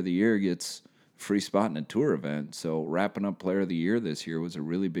player of the year gets free spot in a tour event. So wrapping up player of the year this year was a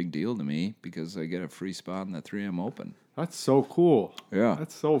really big deal to me because I get a free spot in the 3M Open. That's so cool. Yeah.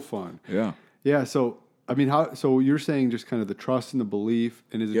 That's so fun. Yeah. Yeah. So I mean, so you're saying just kind of the trust and the belief,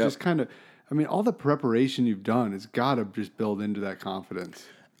 and is it Yep. just kind of? I mean, all the preparation you've done has got to just build into that confidence.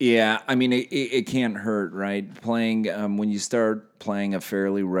 Yeah, I mean, it can't hurt, right? Playing, when you start playing a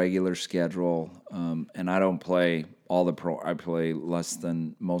fairly regular schedule, and I don't play all the I play less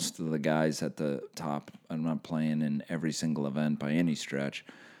than most of the guys at the top. I'm not playing in every single event by any stretch.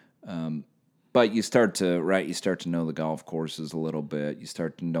 But you start to know the golf courses a little bit. You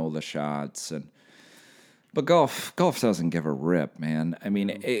start to know the shots, but golf doesn't give a rip, man. I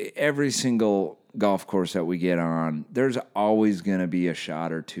mean, every single golf course that we get on, there's always going to be a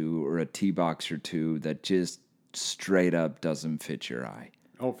shot or two or a tee box or two that just straight up doesn't fit your eye.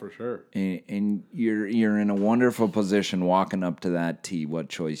 Oh, for sure. And you're in a wonderful position walking up to that tee, what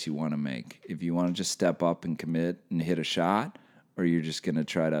choice you want to make. If you want to just step up and commit and hit a shot, or you're just going to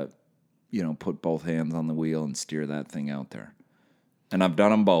try to, you know, put both hands on the wheel and steer that thing out there. And I've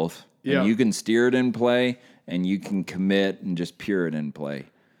done them both. Yeah. And you can steer it in play, and you can commit and just pure it in play.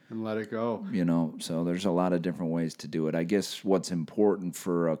 And let it go. You know, so there's a lot of different ways to do it. I guess what's important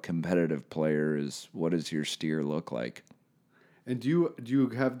for a competitive player is, what does your steer look like? And do you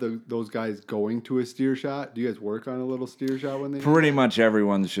have those guys going to a steer shot? Do you guys work on a little steer shot when they? Pretty much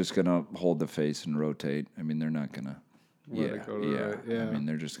everyone's just going to hold the face and rotate. I mean, they're not going to. Let it go to the right, yeah. I mean,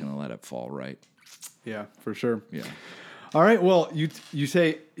 they're just going to let it fall right. Yeah, for sure. Yeah. All right. Well, you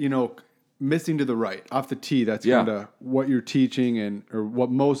say, you know, missing to the right off the tee. That's Yeah. kind of what you're teaching or what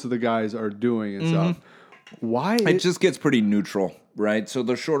most of the guys are doing and stuff. Why? It just gets pretty neutral, right? So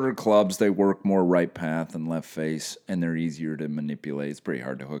the shorter clubs, they work more right path and left face, and they're easier to manipulate. It's pretty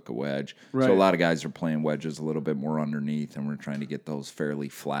hard to hook a wedge. Right. So a lot of guys are playing wedges a little bit more underneath, and we're trying to get those fairly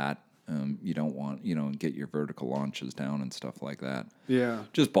flat. You don't want, get your vertical launches down and stuff like that. Yeah.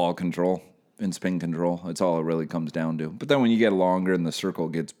 Just ball control and spin control. That's all it really comes down to. But then when you get longer and the circle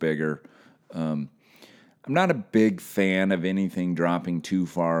gets bigger, I'm not a big fan of anything dropping too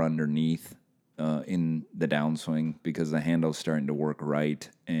far underneath. in the downswing because the handle's starting to work right,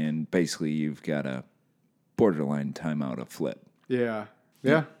 and basically you've got a borderline timeout a flip. Yeah.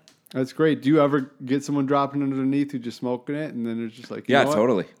 That's great. Do you ever get someone dropping underneath who just smoking it, and then it's just like, you know what?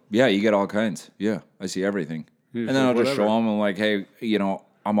 Totally. Yeah, you get all kinds. Yeah, I see everything. You're And just then like, I'll just show whatever. them, I'm like, hey,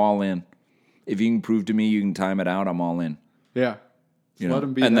 I'm all in. If you can prove to me you can time it out, I'm all in. Yeah. You Let know?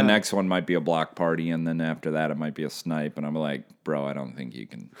 them be And the them. next one might be a block party, and then after that it might be a snipe, and I'm like, bro, I don't think you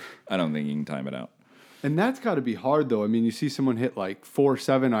can time it out. And that's got to be hard, though. I mean, you see someone hit like 4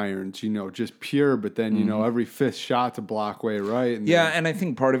 7-irons, just pure, but then, every fifth shot's a block way right. And Yeah, then- and I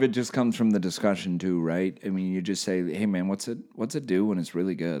think part of it just comes from the discussion too, right? I mean, you just say, hey man, what's it do when it's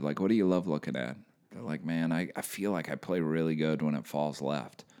really good? Like, what do you love looking at? They're like, man, I feel like I play really good when it falls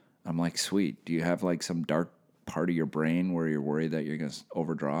left. I'm like, sweet. Do you have like some dark part of your brain where you're worried that you're going to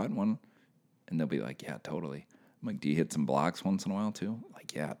overdraw it one? And they'll be like, yeah, totally. I'm like, do you hit some blocks once in a while too?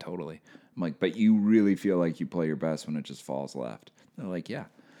 Like, yeah, totally. I'm like, but you really feel like you play your best when it just falls left. They're like, yeah.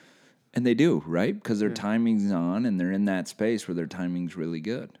 And they do, right? Because their timing's on and they're in that space where their timing's really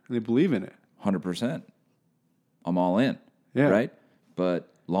good. they believe in it. 100%. I'm all in, Yeah. right?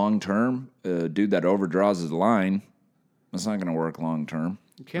 But long term, a dude that overdraws his line, that's not going to work long term.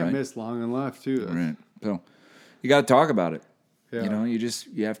 You can't right? miss long and left, too. Right. So you got to talk about it. Yeah.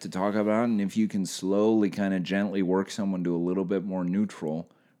 You have to talk about it. And if you can slowly kind of gently work someone to a little bit more neutral,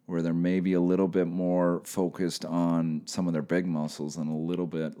 where they're maybe a little bit more focused on some of their big muscles and a little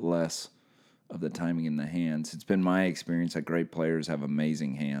bit less of the timing in the hands. It's been my experience that great players have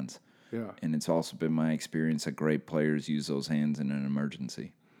amazing hands. Yeah. And it's also been my experience that great players use those hands in an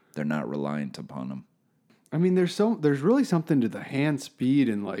emergency. They're not reliant upon them. I mean, there's really something to the hand speed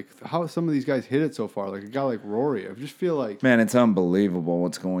and like how some of these guys hit it so far. Like a guy like Rory, I just feel like Man, it's unbelievable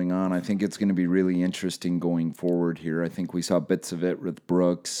what's going on. I think it's going to be really interesting going forward here. I think we saw bits of it with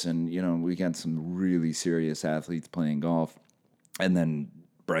Brooks, and we got some really serious athletes playing golf. And then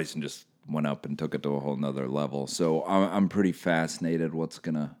Bryson just went up and took it to a whole nother level. So I'm pretty fascinated what's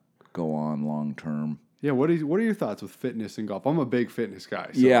going to go on long term. yeah. What are your thoughts with fitness in golf? I'm a big fitness guy.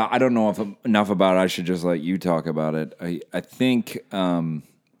 So. Yeah, I don't know if enough about it. I should just let you talk about it. I think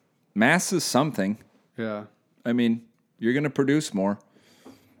mass is something. Yeah. I mean, you're going to produce more.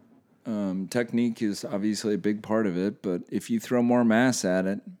 Technique is obviously a big part of it, but if you throw more mass at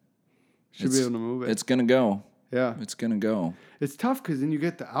it, Should be able to move it. It's going to go. Yeah. It's going to go. It's tough because then you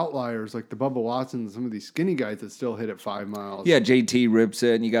get the outliers like the Bubba Watsons, some of these skinny guys that still hit it 5 miles. Yeah, JT rips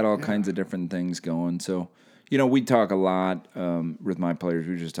it, and you got all kinds of different things going. So, we talk a lot with my players.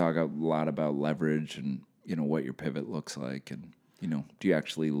 We just talk a lot about leverage and, what your pivot looks like. And, do you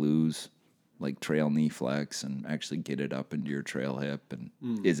actually lose like trail knee flex and actually get it up into your trail hip?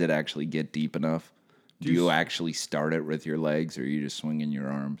 And is it actually get deep enough? Do you actually start it with your legs, or are you just swinging your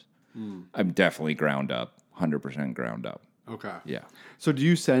arms? I'm definitely ground up, 100% ground up. Okay. Yeah. So do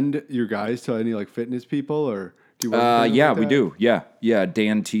you send your guys to any like fitness people or do you work with them Yeah, like we that? do. Yeah.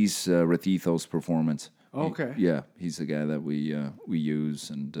 Dan Teese with Ethos Performance. Oh, okay. Yeah, he's the guy that we use,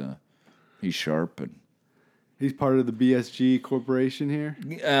 and he's sharp and He's part of the BSG Corporation here.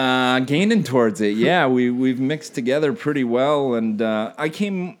 gaining towards it. Yeah, we've mixed together pretty well. And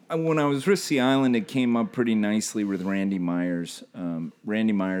when I was with Sea Island, it came up pretty nicely with Randy Myers.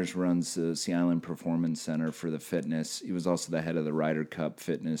 Randy Myers runs the Sea Island Performance Center for the fitness. He was also the head of the Ryder Cup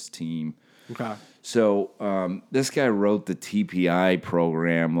fitness team. Okay. So this guy wrote the TPI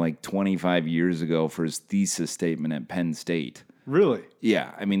program like 25 years ago for his thesis statement at Penn State. Really?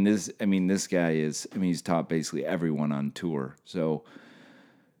 Yeah, this guy is. He's taught basically everyone on tour. So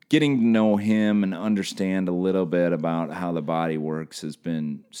getting to know him and understand a little bit about how the body works has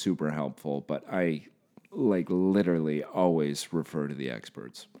been super helpful. But I literally always refer to the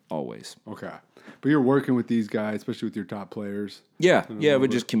experts. Always. Okay. But you're working with these guys, especially with your top players. Yeah. We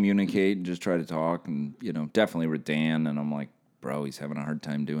just communicate and just try to talk, and definitely with Dan. And I'm like, bro, he's having a hard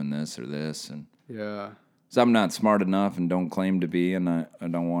time doing this or this, and Yeah. so I'm not smart enough and don't claim to be, and I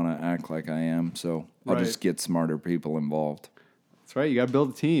don't want to act like I am. So I'll Right. just get smarter people involved. That's right. You got to build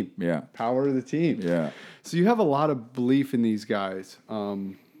a team. Yeah. Power of the team. Yeah. So you have a lot of belief in these guys. I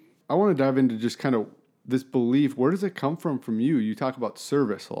want to dive into just kind of this belief. Where does it come from you? You talk about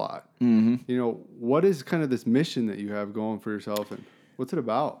service a lot. Mm-hmm. What is kind of this mission that you have going for yourself, and what's it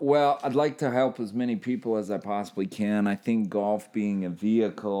about? Well, I'd like to help as many people as I possibly can. I think golf being a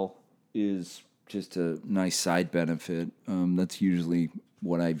vehicle is just a nice side benefit. That's usually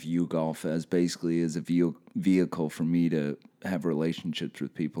what I view golf as, basically as a vehicle for me to have relationships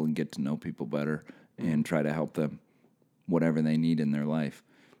with people and get to know people better and try to help them whatever they need in their life.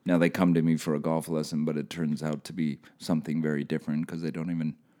 Now, they come to me for a golf lesson, but it turns out to be something very different because they don't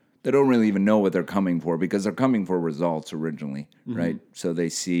even they don't really even know what they're coming for because they're coming for results originally, right? So they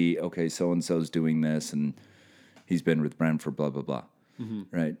see, okay, so-and-so's doing this and he's been with Brent for blah, blah, blah,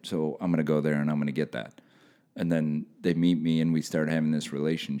 right? So I'm going to go there and I'm going to get that. And then they meet me and we start having this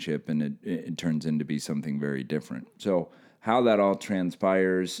relationship and it turns into be something very different. So how that all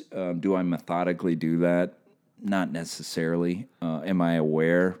transpires, do I methodically do that? Not necessarily. Am I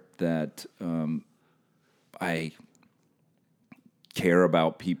aware that I care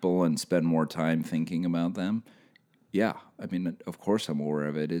about people and spend more time thinking about them? Yeah. I mean, of course I'm aware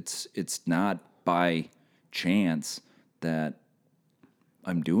of it. It's not by chance that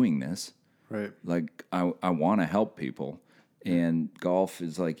I'm doing this. Right. Like, I want to help people. And golf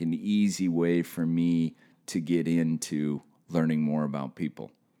is like an easy way for me to get into learning more about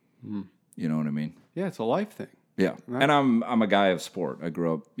people. You know what I mean? Yeah, it's a life thing. Yeah. Right. And I'm a guy of sport. I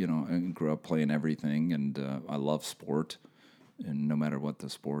grew up playing everything, and I love sport, and no matter what the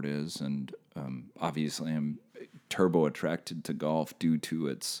sport is. And obviously I'm turbo attracted to golf due to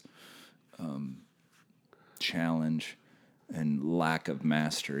its challenge and lack of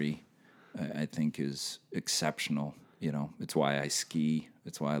mastery. I think is exceptional. You know, it's why I ski.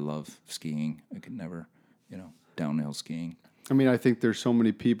 It's why I love skiing. I could never, downhill skiing. I mean, I think there's so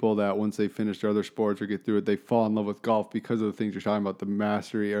many people that once they finish their other sports or get through it, they fall in love with golf because of the things you're talking about, the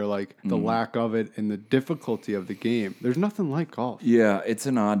mastery or like the lack of it and the difficulty of the game. There's nothing like golf. Yeah, it's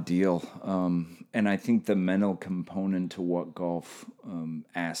an odd deal. And I think the mental component to what golf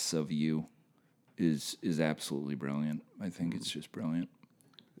asks of you is absolutely brilliant. I think it's just brilliant.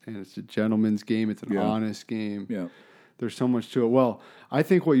 And it's a gentleman's game. It's an honest game. Yeah. There's so much to it. Well, I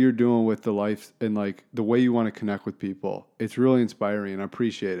think what you're doing with the life and like the way you want to connect with people, it's really inspiring and I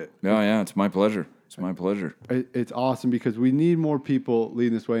appreciate it. Yeah, it's my pleasure. It's my pleasure. It's awesome because we need more people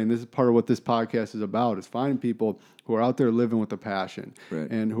leading this way. And this is part of what this podcast is about, is finding people who are out there living with a passion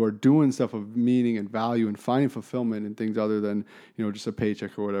and who are doing stuff of meaning and value and finding fulfillment in things other than, just a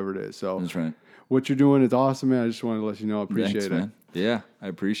paycheck or whatever it is. So that's right. What you're doing is awesome, man. I just wanted to let you know I appreciate it. Man. Yeah, I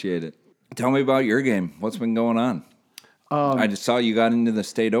appreciate it. Tell me about your game. What's been going on? I just saw you got into the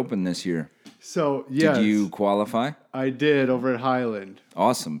State Open this year. So, yes. Did you qualify? I did over at Highland.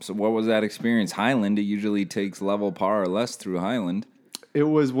 Awesome. So what was that experience? Highland, it usually takes level par or less through Highland. It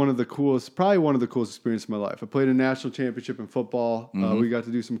was probably one of the coolest experiences of my life. I played a national championship in football. We got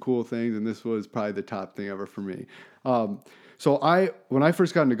to do some cool things, and this was probably the top thing ever for me. So when I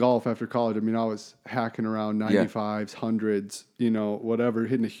first got into golf after college, I was hacking around 95s, 100s, whatever,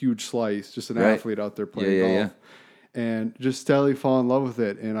 hitting a huge slice, just an athlete out there playing golf. Yeah. And just steadily fall in love with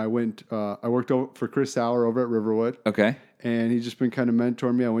it. And I worked for Chris Sauer over at Riverwood. Okay. And he's just been kind of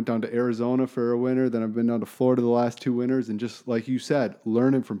mentoring me. I went down to Arizona for a winter. Then I've been down to Florida the last 2 winters. And just like you said,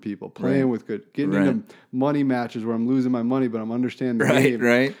 learning from people, playing with getting into money matches where I'm losing my money, but I'm understanding the game.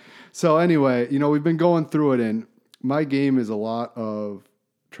 Right. So anyway, we've been going through it. And my game is a lot of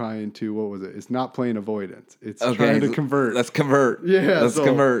trying to, it's not playing avoidance. It's trying to convert. Let's convert. Yeah. Let's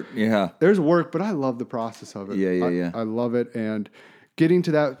convert. Yeah. There's work, but I love the process of it. Yeah. I love it. And getting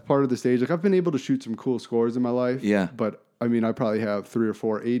to that part of the stage, like I've been able to shoot some cool scores in my life. Yeah. But I probably have 3 or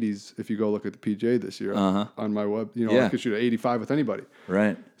 4 80s if you go look at the PGA this year on my web. I could shoot an 85 with anybody.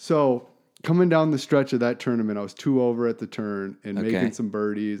 Right. So coming down the stretch of that tournament, I was 2 over at the turn and making some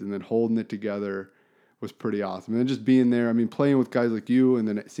birdies and then holding it together was pretty awesome. And then just being there, playing with guys like you and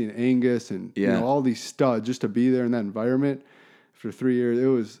then seeing Angus and all these studs, just to be there in that environment for 3 years, it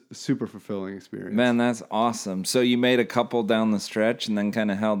was a super fulfilling experience. Man, that's awesome. So you made a couple down the stretch and then kind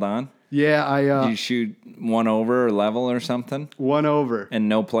of held on? Yeah, Did you shoot 1 over or level or something? 1 over. And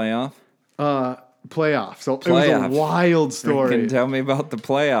no playoff? Playoff. So it was a wild story. Tell me about the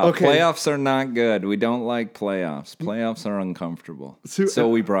playoff. Okay. Playoffs are not good. We don't like playoffs. Playoffs are uncomfortable. So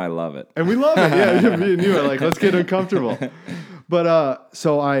we probably love it. And we love it. Yeah, me and you are like, let's get uncomfortable. But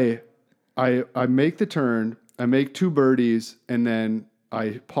so I make the turn. I make 2 birdies, and then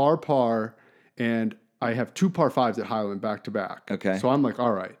I par, and I have 2 par 5s at Highland back to back. Okay. So I'm like,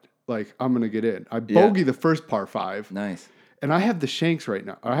 all right, like I'm gonna get in. I bogey the first par 5. Nice. And I have the shanks right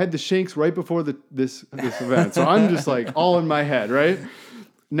now. I had the shanks right before this event. So I'm just like all in my head, right?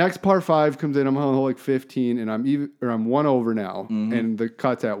 Next par 5 comes in. I'm on hole like 15, and I'm 1 over now, and the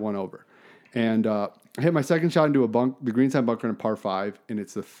cut's at 1 over. And I hit my second shot into the greenside bunker in a par 5, and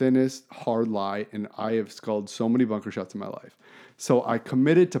it's the thinnest hard lie, and I have sculled so many bunker shots in my life. So I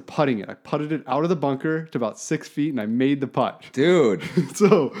committed to putting it. I putted it out of the bunker to about 6 feet, and I made the putt. Dude.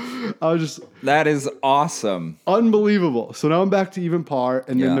 So I was just... That is awesome. Unbelievable. So now I'm back to even par,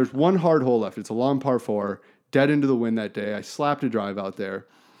 and then there's 1 hard hole left. It's a long par 4, dead into the wind that day. I slapped a drive out there,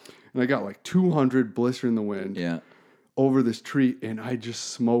 and I got like 200 blister in the wind. Yeah. over this tree, and I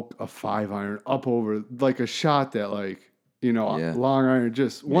just smoked a 5-iron up over, like a shot that, like, Yeah. long iron,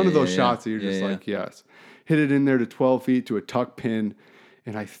 just one of those yeah. shots that you're Yeah, just yeah. like, yes. Hit it in there to 12 feet to a tuck pin,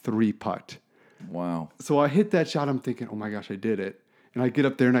 and I 3-putt. Wow. So I hit that shot. I'm thinking, oh my gosh, I did it. And I get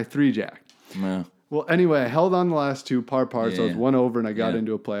up there and I 3-jack. Yeah. Well, anyway, I held on the last two par. So I was Yeah. 1 over and I got Yeah.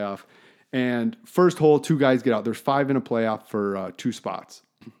 into a playoff. And first hole, 2 guys get out. There's 5 in a playoff for 2 spots.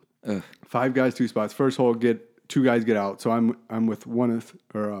 Ugh. 5 guys, 2 spots. First hole, 2 guys get out. So I'm with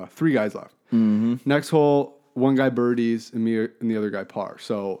 3 guys left. Mm-hmm. Next hole, 1 guy birdies and me and the other guy par.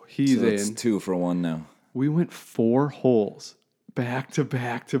 So he's So it's in. 2 for 1 now. We went 4 holes back to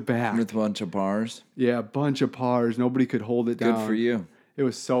back to back. With a bunch of bars. Yeah, a bunch of pars. Nobody could hold it down. Good for you. It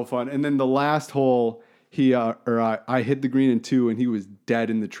was so fun. And then the last hole, I hit the green in 2, and he was dead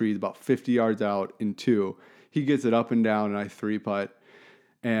in the trees, about 50 yards out in 2. He gets it up and down, and I 3-putt,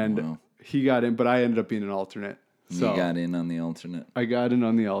 and he got in, but I ended up being an alternate. So You got in on the alternate. I got in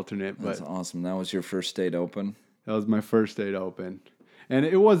on the alternate, but That's awesome. That was your first state open. that was my first state open, and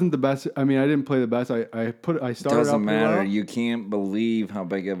it wasn't the best. I mean, I didn't play the best. I started Doesn't out pretty matter. well. You can't believe how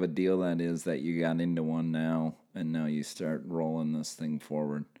big of a deal that is that you got into one now, and now you start rolling this thing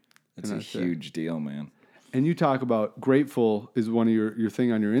forward. It's a that's it. huge deal, man. And you talk about grateful is one of your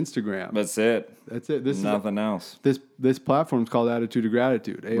thing on your Instagram. That's it. That's it. This Nothing else. this platform is called Attitude of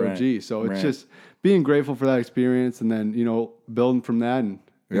Gratitude, AOG. Right, So it's right. just being grateful for that experience, and then building from that and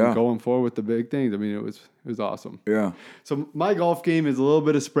Yeah. going forward with the big things. I mean, it was awesome. Yeah. So my golf game is a little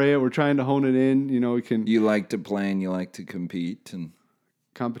bit of spray it. We're trying to hone it in. We can You like to play and you like to compete, and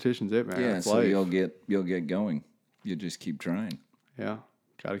competition's it, man. yeah, It's so life. you'll get going. You just keep trying. Yeah,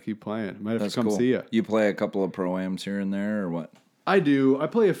 got to keep playing. Might have That's to come cool. see you. You play a couple of pro-ams here and there, or what? I do. I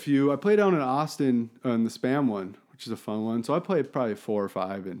play a few. I play down in Austin on the Spam one, which is a fun one. So I play probably 4 or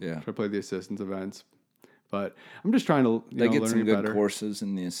 5, and Yeah. try to play the assistance events. But I'm just trying to They get learn some it good better. courses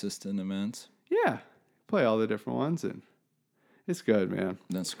in the assistant events. Yeah, play all the different ones, and it's good, man.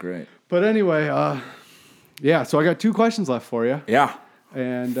 That's great. But anyway, yeah. So I got 2 questions left for you, Yeah.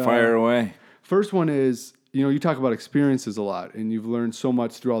 and Fire away. first one is, you talk about experiences a lot, and you've learned so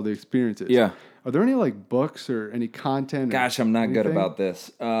much through all the experiences. Yeah. Are there any books or any content? or Gosh, I'm not good anything? about this.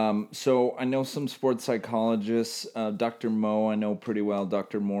 So I know some sports psychologists. Dr. Mo, I know pretty well.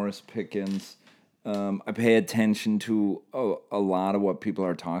 Dr. Morris Pickens. I pay attention to a lot of what people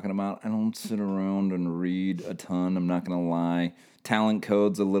are talking about. I don't sit around and read a ton. I'm not going to lie. Talent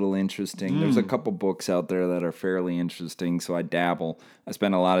Code's a little interesting. There's a couple books out there that are fairly interesting, so I dabble. I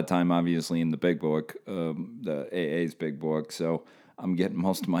spend a lot of time, obviously, in the big book, the AA's big book, so I'm getting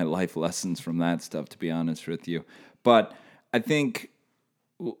most of my life lessons from that stuff, to be honest with you. But I think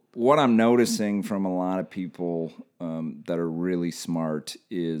what I'm noticing from a lot of people that are really smart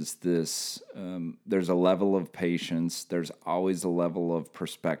is this, there's a level of patience, there's always a level of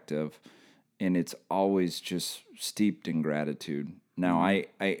perspective, and it's always just steeped in gratitude. Now,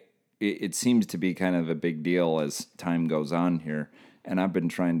 it seems to be kind of a big deal as time goes on here, and I've been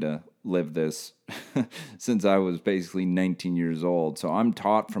trying to live this since I was basically 19 years old. So I'm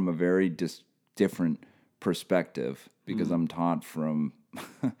taught from a very different perspective because I'm taught from,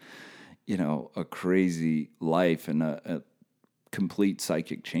 a crazy life and a complete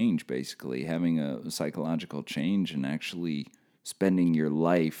psychic change, basically having a psychological change and actually spending your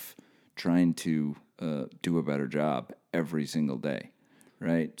life trying to do a better job every single day,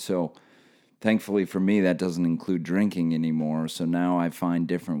 right? So thankfully for me, that doesn't include drinking anymore. So now I find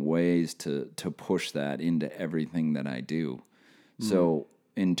different ways to push that into everything that I do. So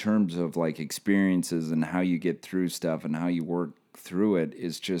in terms of experiences and how you get through stuff and how you work through it,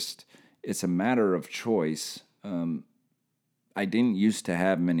 it's a matter of choice. I didn't used to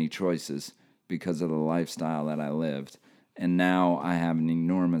have many choices because of the lifestyle that I lived. And now I have an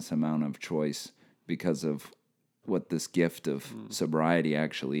enormous amount of choice because of what this gift of sobriety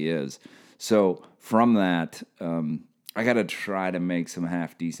actually is. So from that, I got to try to make some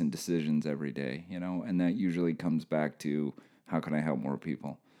half-decent decisions every day, and that usually comes back to how can I help more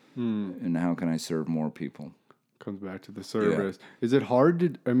people and how can I serve more people. Comes back to the service. Is it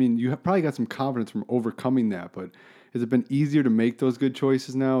hard you have probably got some confidence from overcoming that, but has it been easier to make those good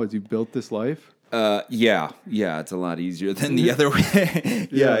choices now as you built this life? Yeah, it's a lot easier than the other way.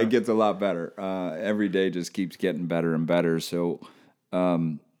 Yeah, it gets a lot better. Every day just keeps getting better and better. So,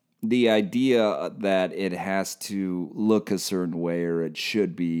 the idea that it has to look a certain way or it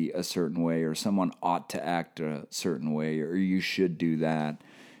should be a certain way or someone ought to act a certain way or you should do that.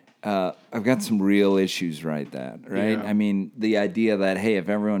 I've got some real issues right? Yeah. I mean, the idea that, hey, if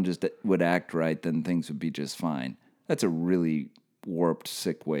everyone just would act right, then things would be just fine. That's a really warped,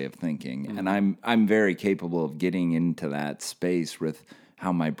 sick way of thinking. And I'm very capable of getting into that space with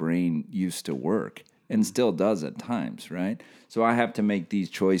how my brain used to work and still does at times, right? So I have to make these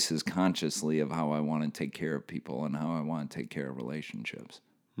choices consciously of how I want to take care of people and how I want to take care of relationships,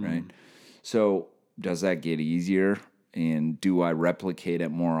 right? So does that get easier? And do I replicate it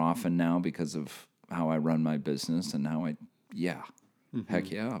more often now because of how I run my business and how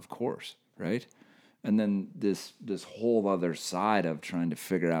heck yeah, of course, right? And then this whole other side of trying to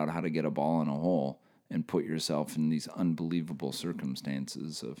figure out how to get a ball in a hole and put yourself in these unbelievable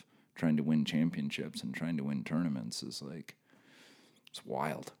circumstances of trying to win championships and trying to win tournaments is like, it's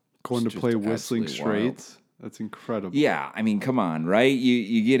wild. Going It's to just play Whistling absolutely wild. Straits. That's incredible. Yeah, I mean, come on, right?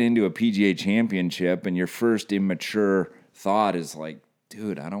 You get into a PGA championship and your first immature thought is like,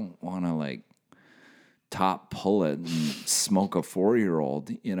 dude, I don't want to like top pull it and smoke a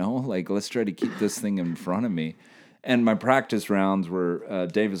 4-year-old, you know? Like, let's try to keep this thing in front of me. And my practice rounds were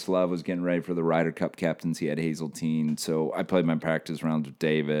Davis Love was getting ready for the Ryder Cup captaincy at Hazeltine. So I played my practice rounds with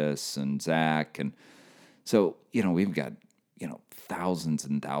Davis and Zach. And so, you know, we've got, you know, thousands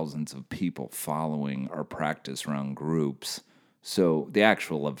and thousands of people following our practice round groups. So the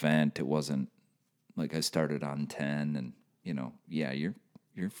actual event, it wasn't like I started on 10 and, you know, yeah, you're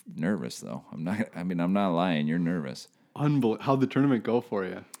nervous though. I'm not lying. You're nervous. Unbelievable. How'd the tournament go for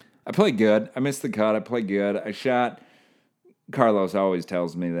you? I played good. I missed the cut. I played good. I shot. Carlos always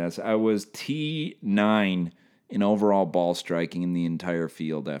tells me this. I was T9 in overall ball striking in the entire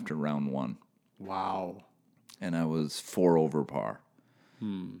field after round 1. Wow. And I was 4 over par.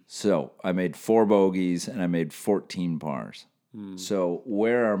 So I made 4 bogeys and I made 14 pars. So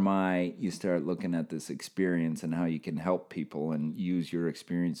where you start looking at this experience and how you can help people and use your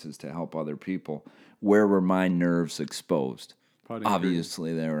experiences to help other people. Where were my nerves exposed?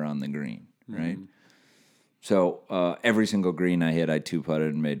 Obviously, they were on the green, right? So every single green I hit, I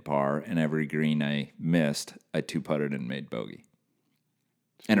 2-putted and made par, and every green I missed, I 2-putted and made bogey.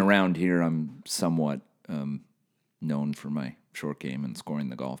 And around here, I'm somewhat known for my short game and scoring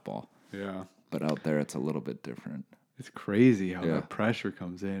the golf ball. Yeah. But out there, it's a little bit different. It's crazy how that pressure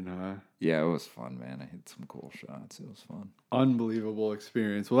comes in, huh? Yeah, it was fun, man. I hit some cool shots. It was fun. Unbelievable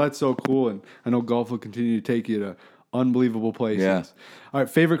experience. Well, that's so cool, and I know golf will continue to take you to unbelievable places. Yeah. All right,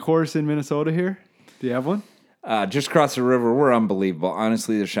 favorite course in Minnesota here? Do you have one? Just across the river, we're unbelievable.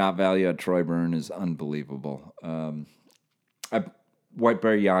 Honestly, the shot value at Troyburn is unbelievable. White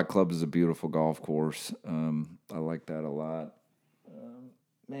Bear Yacht Club is a beautiful golf course. I like that a lot.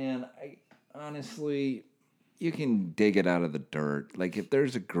 Man, honestly, you can dig it out of the dirt. Like, if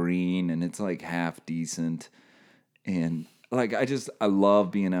there's a green and it's like half decent, and like I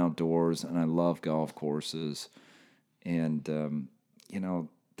love being outdoors and I love golf courses. And you know,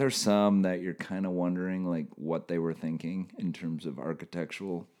 there's some that you're kind of wondering like what they were thinking in terms of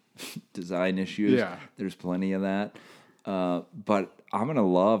architectural design issues. Yeah. There's plenty of that. But I'm gonna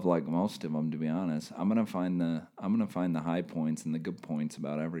love like most of them, to be honest. I'm gonna find the high points and the good points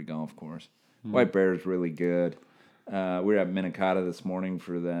about every golf course. White Bear is really good. We were at Minnetonka this morning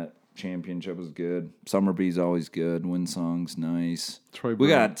for that championship. It was good. Summerbee's always good. Windsong's nice. We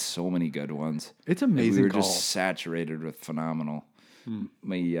got so many good ones. It's amazing. We were golf. just saturated with phenomenal.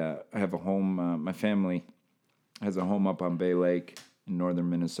 I have a home. My family has a home up on Bay Lake in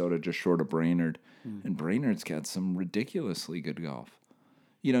northern Minnesota, just short of Brainerd. And Brainerd's got some ridiculously good golf.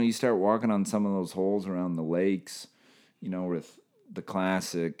 You know, you start walking on some of those holes around the lakes, you know, with the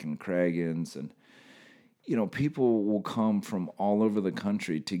Classic and Cragans, and, you know, people will come from all over the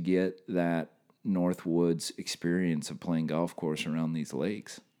country to get that Northwoods experience of playing golf course around these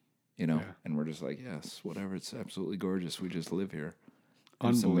lakes, you know, and we're just like, yes, whatever. It's absolutely gorgeous. We just live here.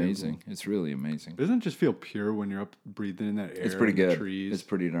 It's amazing. It's really amazing. Doesn't it just feel pure when you're up breathing in that air? It's pretty and the good. trees? It's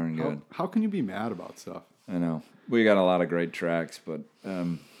pretty darn good. How can you be mad about stuff? I know. We got a lot of great tracks, but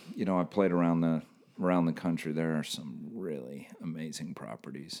you know, I played around the country. There are some really amazing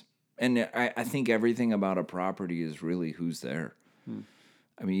properties, and I think everything about a property is really who's there.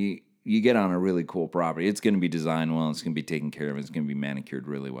 I mean, you get on a really cool property. It's going to be designed well. It's going to be taken care of. It's going to be manicured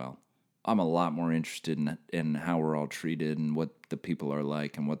really well. I'm a lot more interested in how we're all treated and what the people are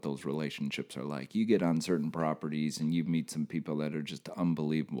like and what those relationships are like. You get on certain properties and you meet some people that are just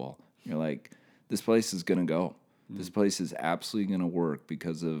unbelievable. You're like, this place is going to go. This place is absolutely going to work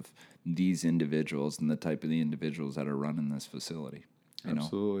because of these individuals and the type of the individuals that are running this facility.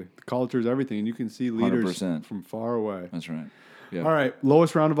 Absolutely. The culture is everything, and you can see leaders 100%. from far away. That's right. Yeah. All right,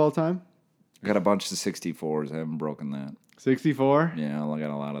 lowest round of all time? I got a bunch of 64s. I haven't broken that. 64? Yeah, I got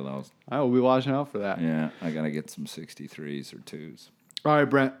a lot of those. I will be watching out for that. Yeah, I got to get some 63s or 2s. All right,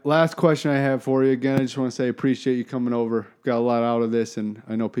 Brent. Last question I have for you. Again, I just want to say appreciate you coming over. Got a lot out of this, and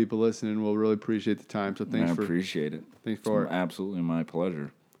I know people listening will really appreciate the time. So thanks for appreciate it. Thanks for it. Absolutely my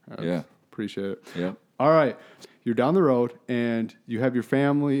pleasure. Yeah. Appreciate it. Yeah. All right. You're down the road and you have your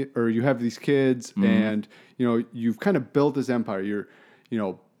family or you have these kids and, you've kind of built this empire. You're,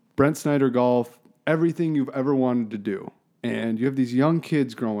 Brent Snyder Golf, everything you've ever wanted to do. And you have these young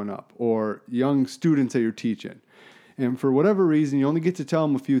kids growing up or young students that you're teaching. And for whatever reason, you only get to tell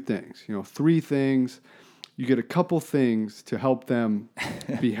them a few things, 3 things. You get a couple things to help them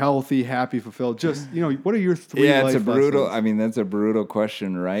be healthy, happy, fulfilled. Just, what are your 3 Yeah, life it's a brutal, lessons? that's a brutal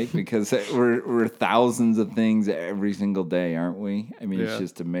question, right? Because we're thousands of things every single day, aren't we? It's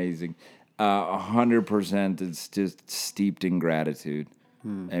just amazing. 100% it's just steeped in gratitude.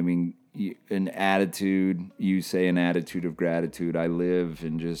 An attitude, you say an attitude of gratitude. I live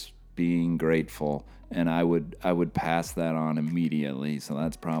in just being grateful, and I would pass that on immediately. So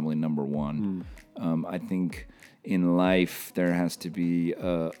that's probably number 1. I think in life there has to be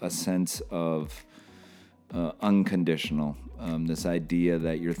a sense of unconditional. This idea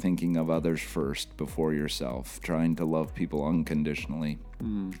that you're thinking of others first before yourself, trying to love people unconditionally.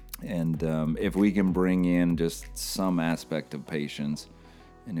 And if we can bring in just some aspect of patience,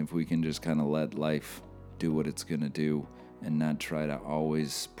 and if we can just kind of let life do what it's going to do and not try to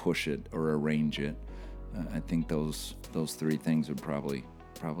always push it or arrange it, I think those 3 things would probably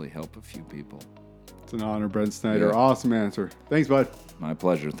help a few people. It's an honor, Brent Snyder. Yeah. Awesome answer. Thanks, bud. My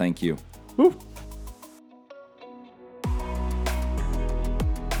pleasure. Thank you. Woo.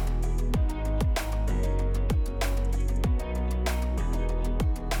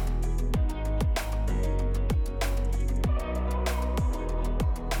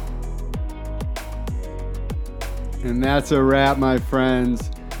 And that's a wrap, my friends.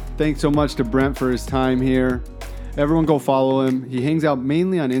 Thanks so much to Brent for his time here. Everyone go follow him. He hangs out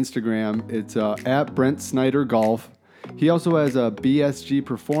mainly on Instagram. It's at Brent Snyder Golf. He also has a BSG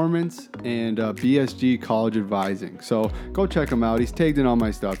Performance and a BSG College Advising. So go check him out. He's tagged in all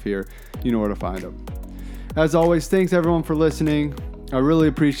my stuff here. You know where to find him. As always, thanks everyone for listening. I really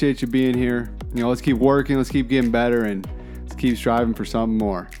appreciate you being here. Let's keep working. Let's keep getting better. And let's keep striving for something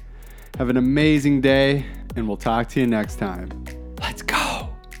more. Have an amazing day. And we'll talk to you next time. Let's go.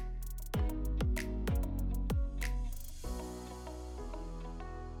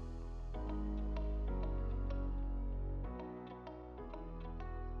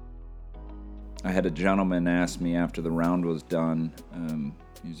 I had a gentleman ask me after the round was done.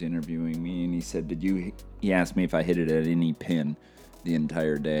 He was interviewing me, and he said, he asked me if I hit it at any pin the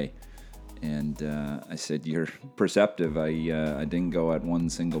entire day. And I said, you're perceptive. I didn't go at one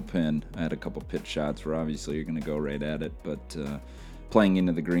single pin. I had a couple pitch shots where obviously you're going to go right at it. But playing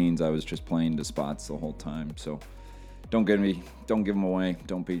into the greens, I was just playing to spots the whole time. So don't give them away.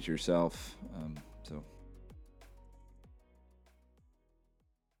 Don't beat yourself.